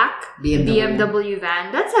a black BMW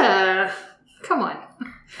van. That's a come on.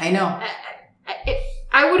 I know.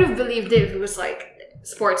 I would have believed it if it was like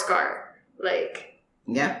sports car, like.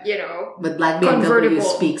 Yeah. You know. But Black BMW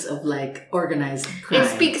speaks of like organized crime. It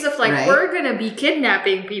speaks of like, we're going to be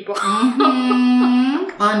kidnapping people.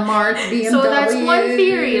 Unmarked BMW. So that's one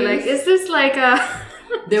theory. Like, is this like a...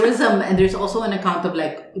 There was and there's also an account of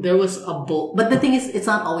like, there was a boat. But the thing is, it's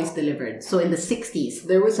not always delivered. So in the 60s,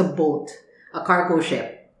 there was a boat, a cargo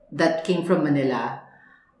ship that came from Manila.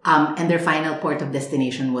 And their final port of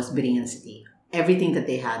destination was Biringan City. Everything that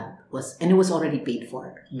they had and it was already paid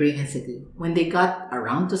for, Biringan City. When they got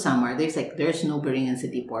around to Samar, they was like, there's no Biringan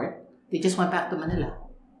City port. They just went back to Manila.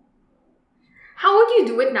 How would you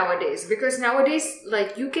do it nowadays? Because nowadays,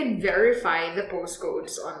 like, you can verify the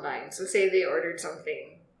postcodes online. So say they ordered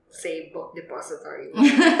something, say book depository.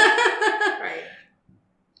 Right?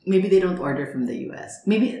 Maybe they don't order from the US.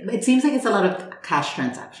 Maybe it seems like it's a lot of cash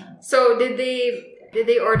transactions. So did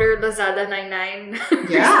they order Lazada 99?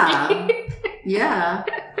 Yeah. Yeah.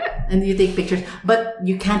 And you take pictures. But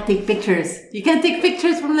you can't take pictures. You can't take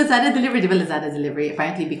pictures from Lazada delivery. Lazada delivery,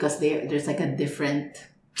 apparently because there's like a different...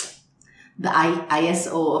 The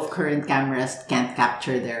ISO of current cameras can't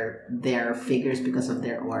capture their figures because of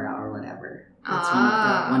their aura or whatever. That's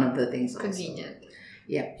one of the things. Also. Convenient.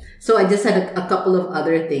 Yeah. So I just had a couple of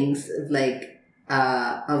other things like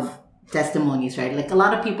of testimonies, right? Like a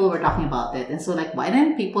lot of people were talking about it, and so like, why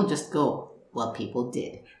didn't people just go? Well, people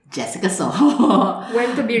did. Jessica Soho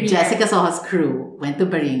went to Biringan. Jessica Soho's crew went to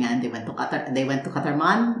Biringan. They went to Qatar. They went to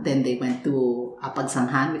Qatarman. Then they went to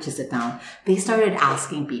Pagsanghan, which is the town, they started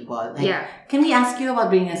asking people, like, Yeah. can we ask you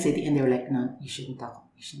about Biringan City? And they were like, no, you shouldn't talk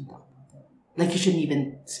about it. Like, you shouldn't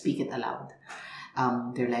even speak it aloud.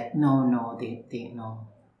 They're like, no,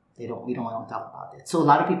 we don't want to talk about it. So a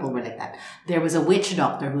lot of people were like that. There was a witch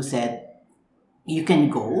doctor who said, you can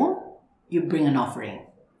go, you bring an offering,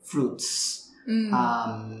 fruits,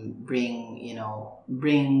 don't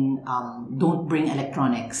bring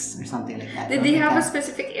electronics or something like that. Did they have a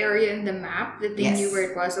specific area in the map that they knew where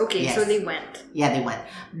it was? Okay, so they went. Yeah, they went.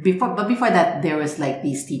 Before that, there was like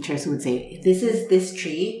these teachers who would say, this is this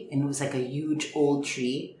tree, and it was like a huge old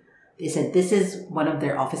tree. They said, this is one of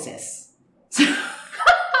their offices.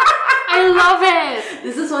 I love it!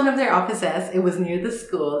 This is one of their offices. It was near the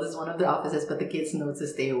school. This is one of the offices, but the kids know to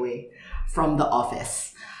stay away from the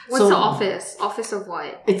office. What's the office? Office of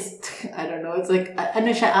what? It's, I don't know. It's like,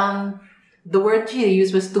 the word she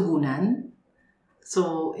used was tugunan.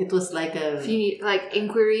 So it was like if you need, like,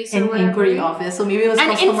 inquiries or an whatever. Inquiry office. So maybe it was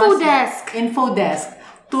an info desk. Info desk.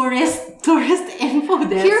 Tourist info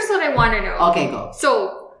desk. Here's what I want to know. Okay, go.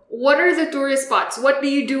 So, what are the tourist spots? What do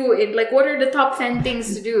you do? What are the top 10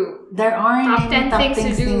 things to do? There aren't top any 10 top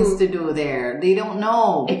things to do there. They don't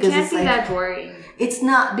know. It Because can't it's be like, that boring. It's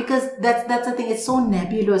not, because that's the thing. It's so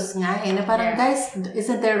nebulous nga eh. Na parang, guys,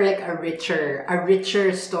 isn't there like a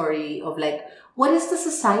richer story of like, what is the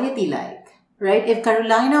society like? Right? If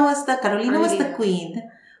Carolina was the queen,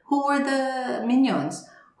 who were the minions?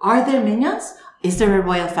 Are there minions? Is there a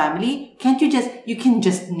royal family? You can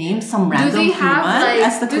just name some random human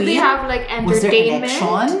as the queen? Do they have like entertainment? Was there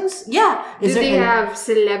elections? Yeah. Do they have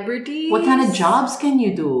celebrities? What kind of jobs can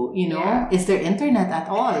you do? You know? Yeah. Is there internet at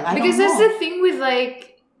all? Because that's the thing with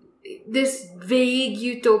like this vague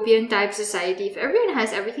utopian type society. If everyone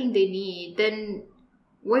has everything they need, then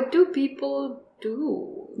what do people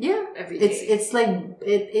do? Yeah, every day? It's like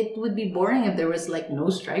it would be boring if there was like no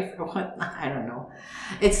strife or what. I don't know.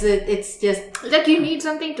 It's just like you need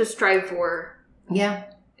something to strive for. Yeah.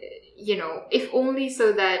 If only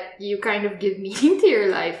so that you kind of give meaning to your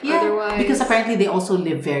life. Yeah, otherwise, because apparently they also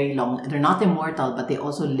live very long. They're not immortal, but they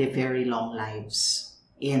also live very long lives.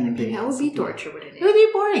 That would be torture, wouldn't it? It would be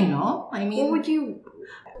boring, no? I mean, what would you?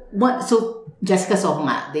 So Jessica Soho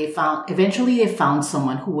nga, eventually they found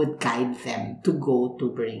someone who would guide them to go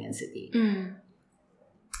to Biringan City.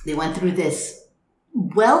 They went through this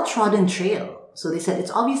well-trodden trail. So they said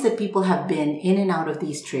it's obvious that people have been in and out of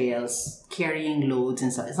these trails carrying loads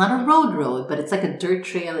and stuff. It's not a road, but it's like a dirt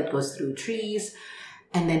trail. It goes through trees.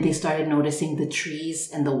 And then they started noticing the trees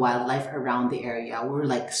and the wildlife around the area were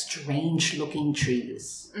like strange looking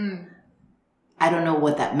trees. I don't know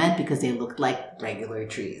what that meant because they looked like regular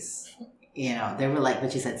trees. They were like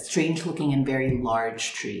what she said, strange looking and very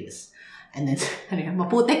large trees. And then,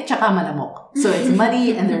 maputik tsaka malamok. So it's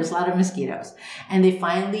muddy and there's a lot of mosquitoes. And they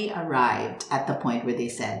finally arrived at the point where they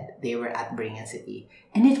said they were at Biringan City.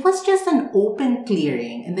 And it was just an open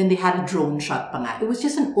clearing. And then they had a drone shot pa nga. It was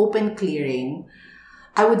just an open clearing.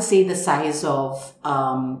 I would say the size of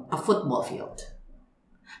a football field.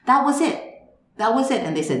 That was it.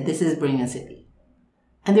 And they said, this is Biringan City.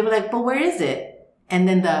 And they were like, but where is it? And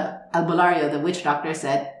then the Albulario, the witch doctor,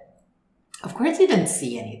 said, of course you didn't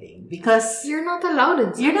see anything because you're not allowed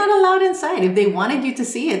inside. You're not allowed inside. If they wanted you to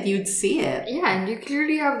see it, you'd see it. Yeah, and you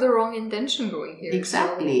clearly have the wrong intention going here.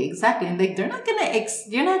 Exactly. And like they're not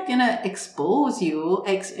gonna expose you.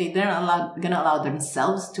 They're not gonna allow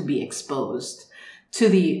themselves to be exposed to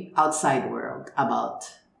the outside world about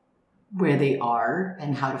where they are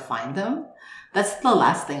and how to find them. That's the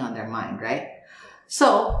last thing on their mind, right?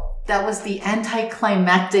 So that was the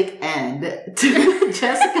anticlimactic end to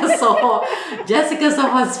Jessica Soho. Jessica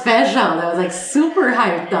Soho special. That was like super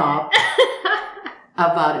hyped up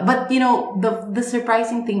about it. But the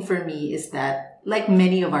surprising thing for me is that, like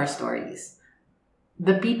many of our stories,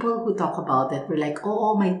 the people who talk about it were like,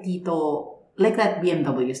 oh, my tito, like that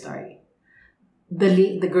BMW story.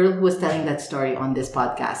 The girl who was telling that story on this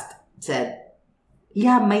podcast said,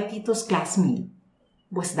 yeah, my tito's classmate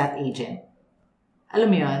was that agent. Alam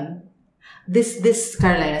mo yun? This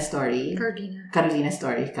Carolina story. Carolina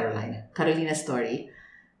story.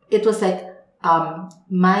 It was like,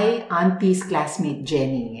 my auntie's classmate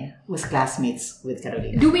Jenny was classmates with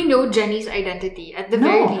Carolina. Do we know Jenny's identity at the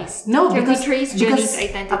very least? No, Can we trace Jenny's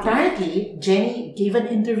identity? Apparently, Jenny gave an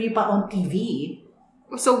interview pa on TV.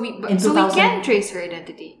 So we can trace her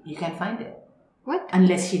identity. You can't find it. What?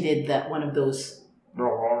 Unless she did one of those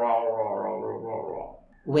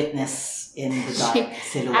witness in the dark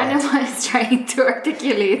silhouette. Anima is trying to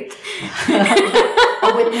articulate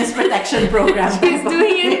a witness protection program. She's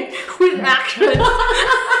doing it with action.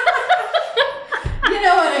 You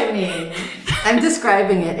know what I mean? I'm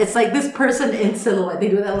describing it. It's like this person in silhouette. They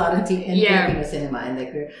do that a lot in Filipino cinema, and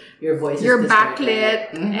like your voice You're is distorted.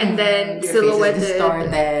 backlit, and then your silhouetted. face is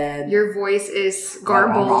distorted. Your voice is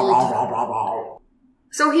garbled.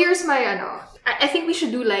 So here's my I think we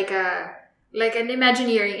should do like an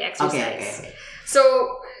Imagineering exercise. Okay. So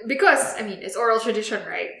because it's oral tradition,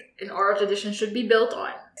 right? And oral tradition should be built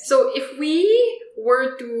on. So if we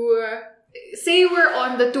were to say we're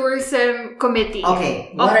on the tourism committee,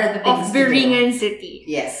 what are the things of Biringan City?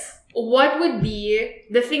 Yes. What would be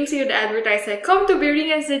the things you'd advertise? Like, come to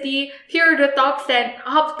Biringan City. Here are the top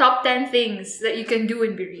 10 things that you can do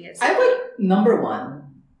in Biringan City. I would number 1,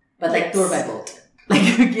 but like tour by boat.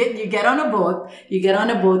 Like you get on a boat. You get on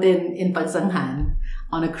a boat in Pagsanghan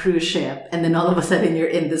on a cruise ship, and then all of a sudden you're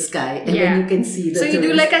in the sky, and then you can see the. So you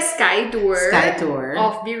do like a sky tour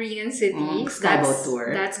of Biringan City. Skyboat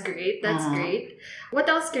tour. That's great. That's great. What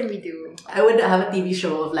else can we do? I would have a TV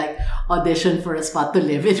show of like audition for a spot to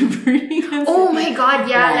live in Biringan City. Oh my god,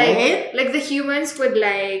 yeah. Right? Like the humans would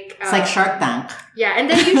like... it's like Shark Tank. Yeah, and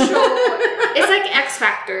then you show... it's like X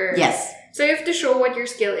Factor. Yes. So you have to show what your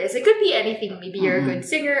skill is. It could be anything. Maybe you're a good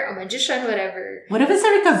singer, a magician, whatever. What if it's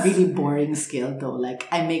like a really boring skill though? Like,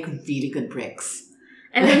 I make really good bricks.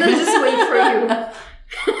 And then they'll just wait for you.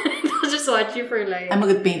 They'll just watch you for like... I'm a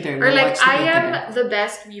good painter. Or like, I am the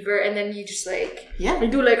best weaver, and then you just like... Yeah. You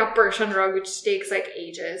do like a Persian rug, which takes like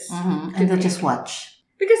ages. And they'll just watch.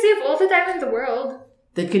 Because they have all the time in the world.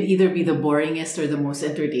 That could either be the boringest or the most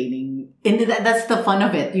entertaining. And that's the fun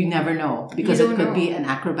of it. You never know. Because it could be an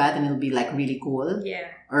acrobat and it'll be like really cool. Yeah.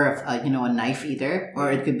 Or a knife eater.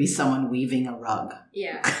 Or it could be someone weaving a rug.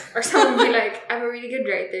 Yeah. Or someone will be like, I'm a really good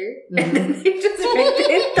writer. And then they just write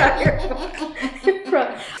the entire book.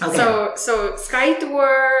 Okay. So Sky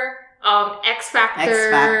Tour, X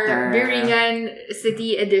Factor, Biringan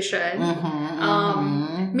City Edition.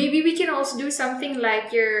 Maybe we can also do something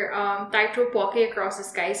like your tightrope walking across the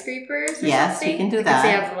skyscrapers or yes, something. We can do because that.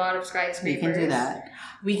 They have a lot of skyscrapers. We can do that.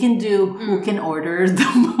 We can do who can order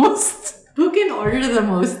the most... Who can order the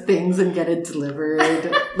most things and get it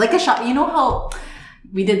delivered? Like a shop. You know how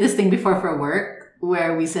we did this thing before for work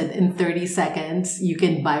where we said in 30 seconds you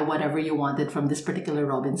can buy whatever you wanted from this particular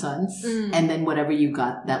Robinsons, and then whatever you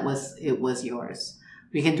got, it was yours.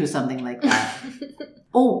 We can do something like that.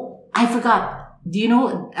 Oh, I forgot. Do you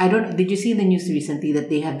know, did you see in the news recently that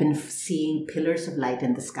they have been seeing pillars of light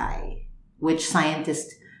in the sky, which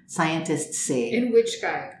scientists say... In which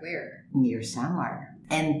sky? Where? Near Samar.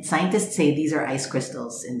 And scientists say these are ice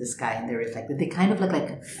crystals in the sky and they're reflected. They kind of look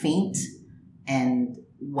like faint and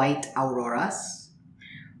white auroras.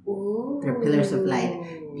 Ooh. They're pillars of light.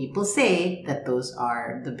 People say that those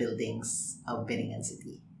are the buildings of Biringan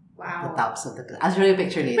City. Wow. The tops of the buildings. I'll show you a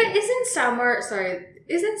picture later. But isn't Samar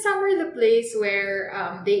the place where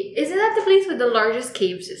isn't that the place with the largest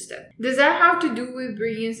cave system? Does that have to do with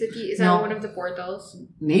Biringan City? Is that one of the portals?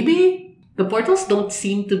 Maybe. The portals don't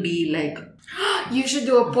seem to be like... You should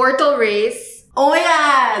do a portal race. Oh my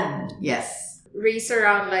god! Yes. Race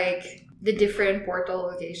around like the different portal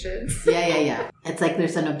locations. Yeah. It's like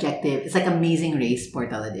there's an objective. It's like Amazing Race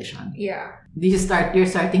Portal Edition. Yeah. Your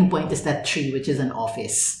starting point is that tree, which is an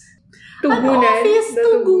office. Tugunan.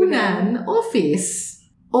 Tugunan. Office.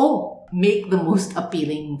 Oh, make the most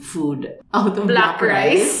appealing food out of black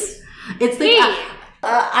rice. It's like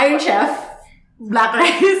Iron Chef. Black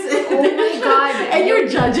rice. Oh my god. And your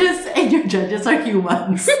judges are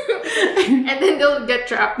humans. And then they'll get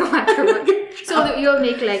trapped no matter what. So you'll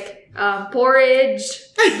make like porridge,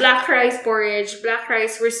 black rice porridge, black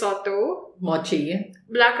rice risotto, mochi,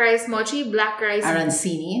 black rice mochi, black rice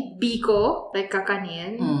arancini, pico, like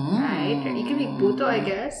kakanin, right? And you can make puto, I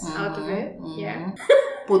guess, out of it. Yeah.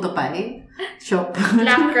 Puto pie.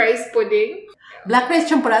 Black rice pudding. Black rice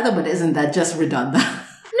champurrado, but isn't that just redundant?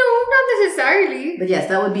 No, not necessarily. But yes,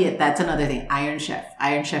 that would be it. That's another thing. Iron Chef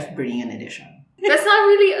Biringan Edition. That's not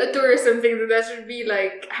really a tourism thing. That should be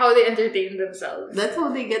like how they entertain themselves. That's how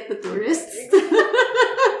they get the tourists.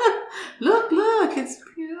 Look, it's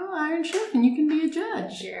Iron Chef, and you can be a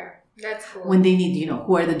judge. Yeah, that's cool. When they need,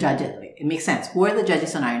 who are the judges? It makes sense. Who are the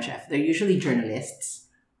judges on Iron Chef? They're usually journalists.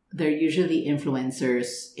 They're usually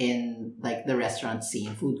influencers in like the restaurant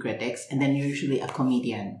scene, food critics, and then usually a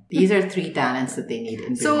comedian. These are 3 talents that they need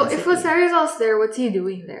in So if Rosarizal's there, what's he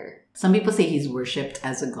doing there? Some people say he's worshipped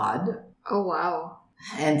as a god. Oh wow.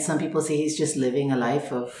 And some people say he's just living a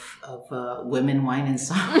life of women, wine, and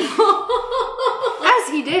song. As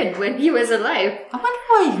he did when he was alive. I wonder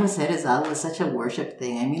why Jose Rizal was such a worship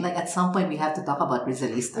thing. I mean, like at some point we have to talk about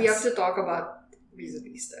Rizalistas. We have to talk about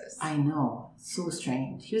Rizalistas. I know. So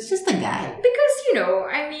strange. He was just a guy. Because,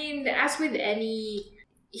 as with any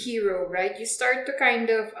hero, right, you start to kind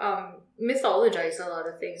of mythologize a lot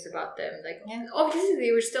of things about them. Like, obviously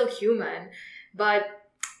they were still human, but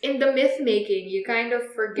in the myth making, you kind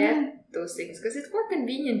of forget those things because it's more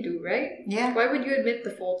convenient to, right? Yeah. Why would you admit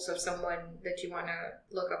the faults of someone that you want to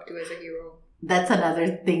look up to as a hero? That's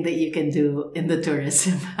another thing that you can do in the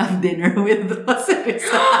tourism. Have dinner with Rizal.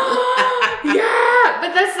 Yeah,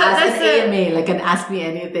 but that's an AMA, like an Ask Me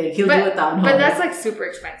Anything. He'll do a town hall. But that's like super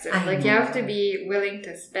expensive. You have to be willing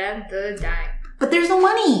to spend the dime. But there's no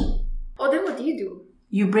money. Oh, then what do?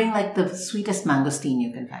 You bring like the sweetest mangosteen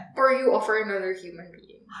you can find. Or you offer another human being.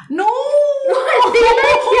 No! What? They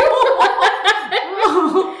like you?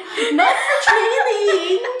 Not for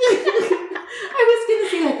training! I was gonna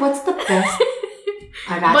say, like, what's the best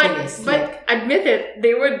Aratilis? But admit it,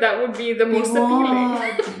 that would be the most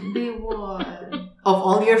appealing. They would. Of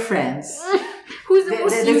all your friends. Who's the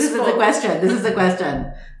most useful? This is the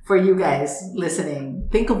question for you guys listening.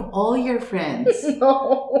 Think of all your friends.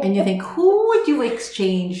 No. And you think, who would you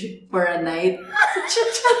exchange for a night?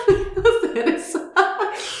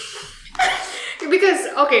 Because,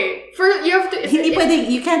 okay, you have to...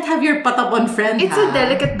 you can't have your patapon friend. It's a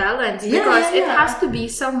delicate balance because it has to be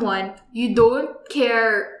someone you don't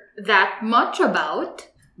care that much about.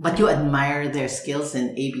 But you admire their skills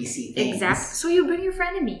in ABC things. Exactly. So you bring your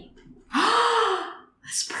frenemy.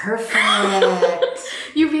 That's perfect.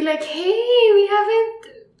 You'd be like, hey, we haven't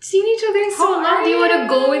seen each other in so long. Do you want to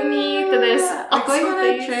go with me to this going on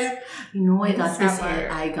place? a trip? You know, I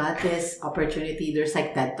got this opportunity. There's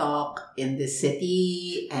like TED Talk in this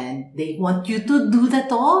city, and they want you to do the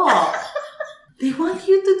talk. They want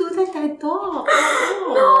you to do the TED Talk.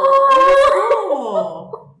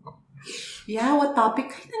 Oh. Yeah, what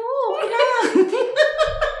topic? I don't know.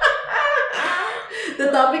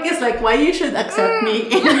 The topic is like why you should accept me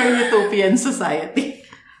in your utopian society.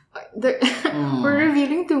 We're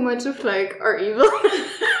revealing too much of like our evil.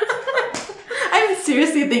 I'm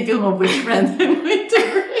seriously thinking of which friend I'm going to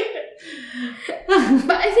bring.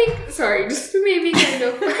 But I think, sorry, just to maybe kind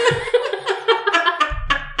of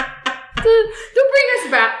to bring us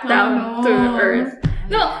back down to earth.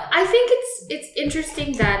 No, I think it's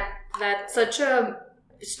interesting that such a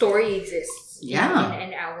story exists in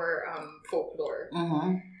our folklore.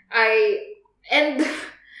 Mm-hmm. And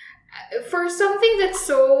for something that's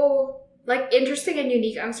so like interesting and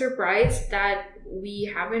unique, I'm surprised that we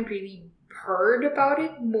haven't really heard about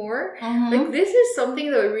it more. Mm-hmm. Like, this is something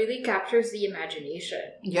that really captures the imagination.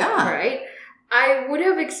 Yeah. Right? I would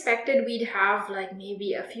have expected we'd have like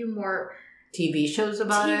maybe a few more TV shows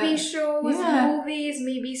about it. TV shows, movies,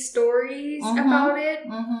 maybe stories about it.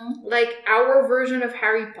 Mm-hmm. Like our version of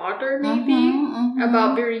Harry Potter, maybe,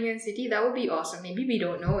 about Biringan City. That would be awesome. Maybe we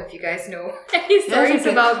don't know if you guys know any stories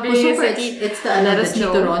about Biringan City. It's the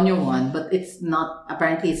Chitoronyo one, but it's not,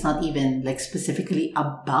 apparently it's not even like specifically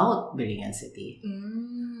about Biringan City.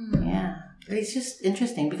 Yeah. It's just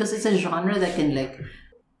interesting because it's a genre that can like,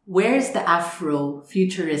 where's the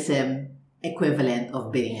Afro-futurism equivalent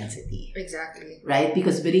of Biringan City? Exactly. Right?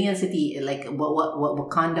 Because Biringan City, like what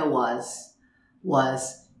Wakanda was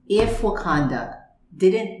if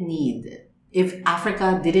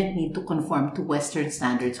Africa didn't need to conform to Western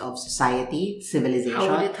standards of society,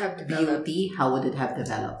 civilization, beauty, how would it have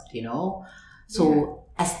developed, you know? So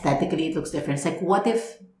aesthetically it looks different. It's like, what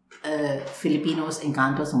if Filipinos,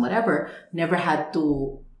 Encantos and whatever never had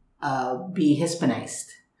to be Hispanized?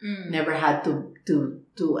 Never had to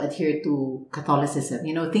adhere to Catholicism.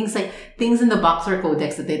 You know, things in the Boxer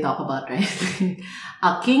Codex that they talk about, right?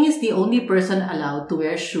 A king is the only person allowed to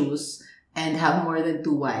wear shoes and have more than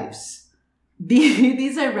 2 wives.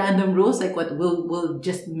 These are random rules. Like, what will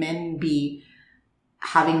just men be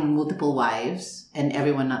having multiple wives and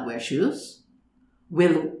everyone not wear shoes?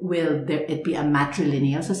 Will it be a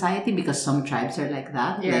matrilineal society because some tribes are like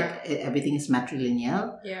that? Yeah. Like everything is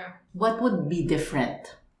matrilineal. Yeah. What would be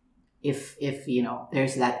different if you know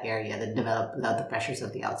there's that area that developed without the pressures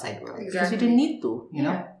of the outside world? Exactly. Because you didn't need to, you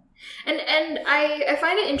know. And I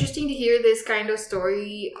find it interesting to hear this kind of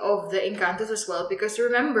story of the Encantos as well, because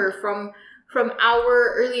remember from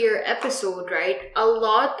our earlier episode, right? A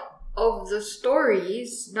lot of the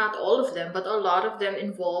stories, not all of them, but a lot of them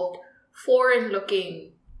involved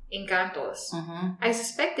foreign-looking Encantos. I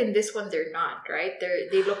suspect in this one they're not, right?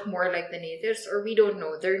 They look more like the natives, or we don't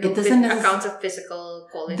know. There are no accounts of physical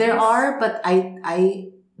qualities. There are, but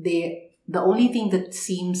the only thing that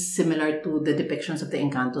seems similar to the depictions of the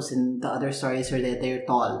Encantos in the other stories are that they're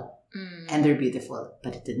tall and they're beautiful,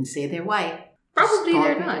 but it didn't say they're white. Probably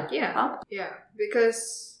they're not. Yeah, yeah,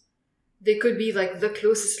 because they could be like the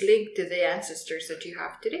closest link to the ancestors that you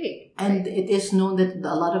have today. And it is known that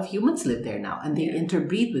a lot of humans live there now, and they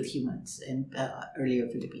interbreed with humans and earlier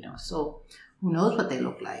Filipinos. So who knows what they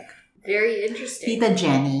look like? Very interesting. Tita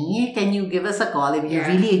Jenny, can you give us a call if you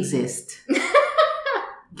really exist?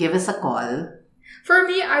 Give us a call. For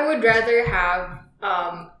me, I would rather have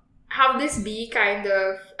this be kind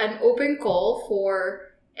of an open call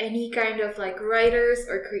for any kind of like writers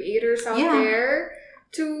or creators out there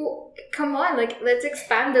to come on, like let's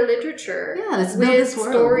expand the literature. Yeah, let's build this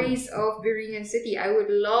world. Stories of Biringan City. I would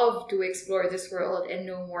love to explore this world and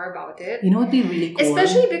know more about it. You know, it'd be really cool.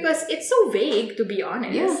 Especially because it's so vague, to be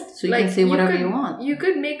honest. Yeah, so you can say whatever you want. You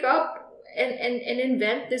could make up and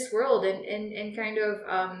invent this world and kind of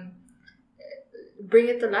bring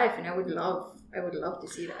it to life, and I would love to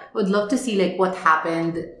see that. I would love to see like what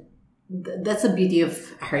happened. That's the beauty of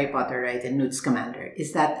Harry Potter, right? And Newt Scamander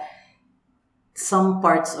is that some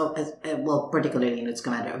parts of, well, particularly Newt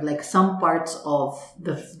Scamander, like some parts of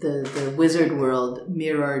the wizard world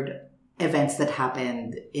mirrored events that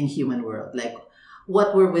happened in human world. Like,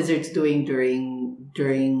 what were wizards doing during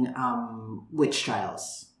witch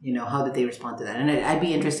trials? You know, how did they respond to that? And I'd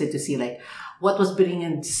be interested to see like what was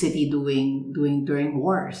Biringan City doing during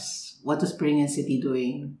wars. What was Biringan City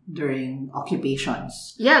doing during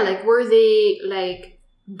occupations? Yeah, like were they like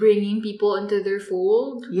bringing people into their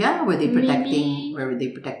fold? Yeah, were they protecting? Where were they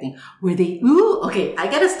protecting? Were they? Ooh, okay. I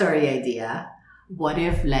got a story idea. What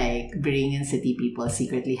if like Biringan City people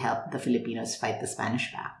secretly helped the Filipinos fight the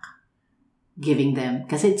Spanish back, giving them,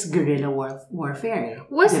 because it's guerrilla warfare.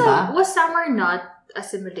 Was Samar not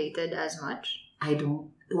assimilated as much?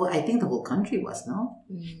 Well, I think the whole country was, no?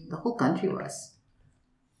 The whole country was.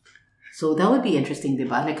 So that would be interesting,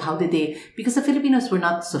 diba? Like, how did they... Because the Filipinos were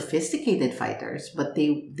not sophisticated fighters, but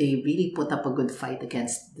they really put up a good fight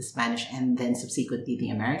against the Spanish and then subsequently the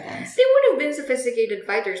Americans. They would have been sophisticated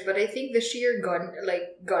fighters, but I think the sheer gun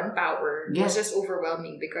power was just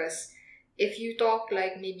overwhelming, because if you talk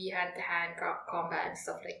like maybe hand-to-hand combat and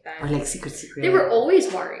stuff like that... Or like secret. They were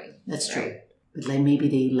always warring. That's true. But like maybe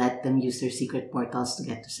they let them use their secret portals to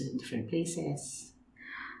get to different places.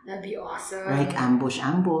 That'd be awesome. Like ambush.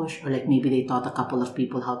 Or like maybe they taught a couple of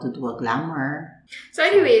people how to do a glamour. So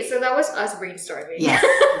anyway, so that was us brainstorming. Yes,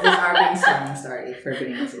 this is our brainstorming story for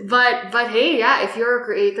Biringan City. But hey, yeah, if you're a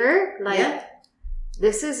creator, like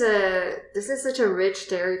this is such a rich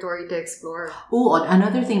territory to explore. Oh,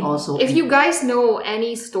 another thing also. If you guys know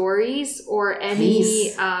any stories or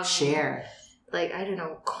any share. Like, I don't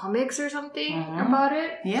know, comics or something about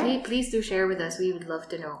it, please do share with us. We would love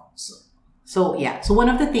to know. So one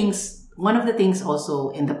of the things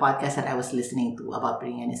also in the podcast that I was listening to about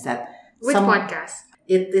Biringan is that which podcast?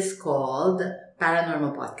 It is called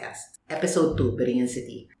Paranormal Podcast, Episode 2, Biringan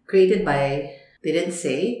City. Created by, they didn't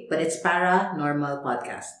say, but it's Paranormal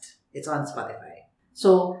Podcast. It's on Spotify.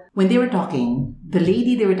 So when they were talking, the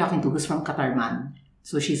lady they were talking to, who's from Katarman,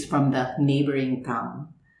 so she's from the neighboring town,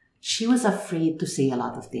 she was afraid to say a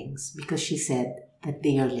lot of things because she said that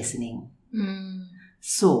they are listening.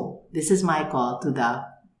 So, this is my call to the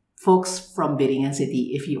folks from Biringan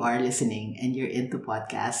City. If you are listening and you're into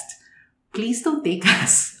podcast, please don't take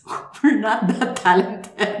us. We're not that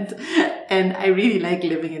talented. And I really like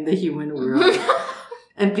living in the human world.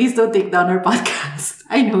 And please don't take down our podcast.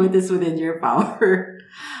 I know it is within your power.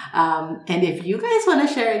 And if you guys want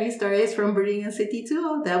to share any stories from Biringan City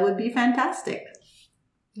too, that would be fantastic.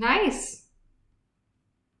 Nice.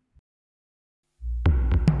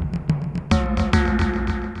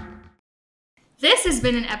 This has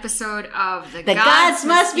been an episode of The Gods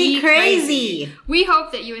Must Be Crazy. We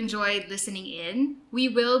hope that you enjoyed listening in. We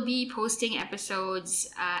will be posting episodes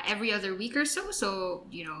every other week or so. So,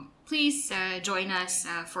 please join us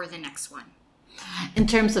for the next one. In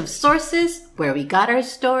terms of sources, where we got our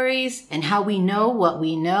stories, and how we know what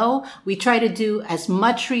we know, we try to do as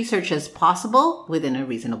much research as possible, within a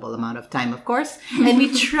reasonable amount of time, of course. And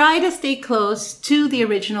we try to stay close to the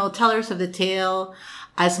original tellers of the tale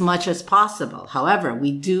as much as possible. However,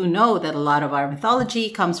 we do know that a lot of our mythology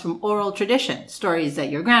comes from oral tradition, stories that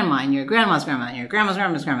your grandma and your grandma's grandma and your grandma's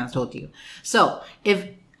grandma's grandma told you. So if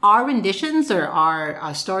our renditions or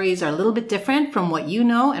our stories are a little bit different from what you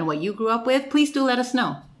know and what you grew up with, please do let us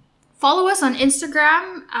know. Follow us on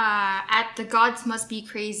Instagram at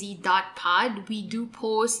thegodsmustbecrazy.pod. We do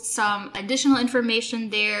post some additional information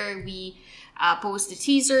there. We post the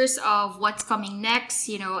teasers of what's coming next,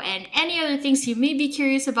 and any other things you may be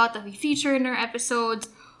curious about that we feature in our episodes.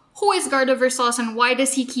 Who is Garda Versos and why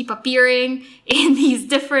does he keep appearing in these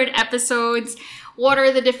different episodes? what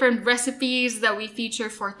are the different recipes that we feature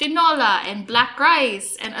for tinola and black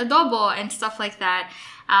rice and adobo and stuff like that.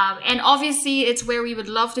 And obviously, it's where we would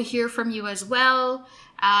love to hear from you as well.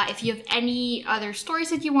 If you have any other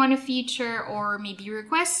stories that you want to feature or maybe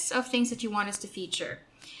requests of things that you want us to feature.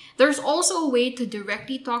 There's also a way to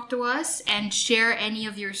directly talk to us and share any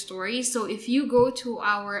of your stories. So if you go to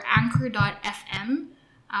our anchor.fm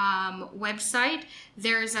website,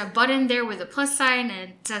 there's a button there with a plus sign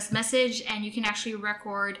and it says message, and you can actually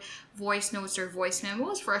record voice notes or voice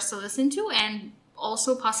memos for us to listen to and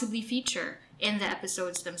also possibly feature in the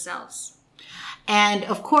episodes themselves. And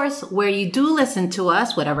of course, where you do listen to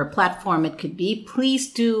us, whatever platform it could be,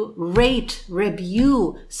 please do rate,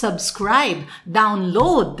 review, subscribe,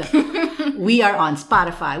 download. We are on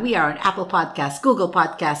Spotify. We are on Apple Podcasts, Google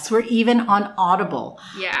Podcasts. We're even on Audible.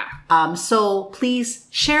 Yeah. So please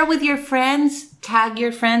share with your friends, tag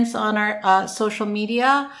your friends on our social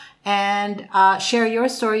media, and share your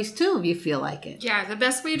stories too if you feel like it. Yeah, the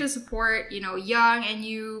best way to support, young and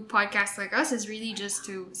new podcasts like us is really just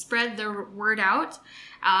to spread the word out.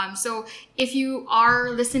 So if you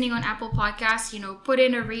are listening on Apple Podcasts, put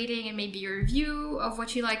in a rating and maybe a review of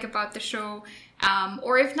what you like about the show.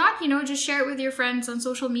 Or if not, just share it with your friends on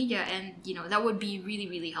social media, and, that would be really,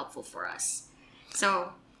 really helpful for us.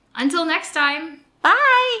 So until next time.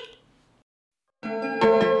 Bye!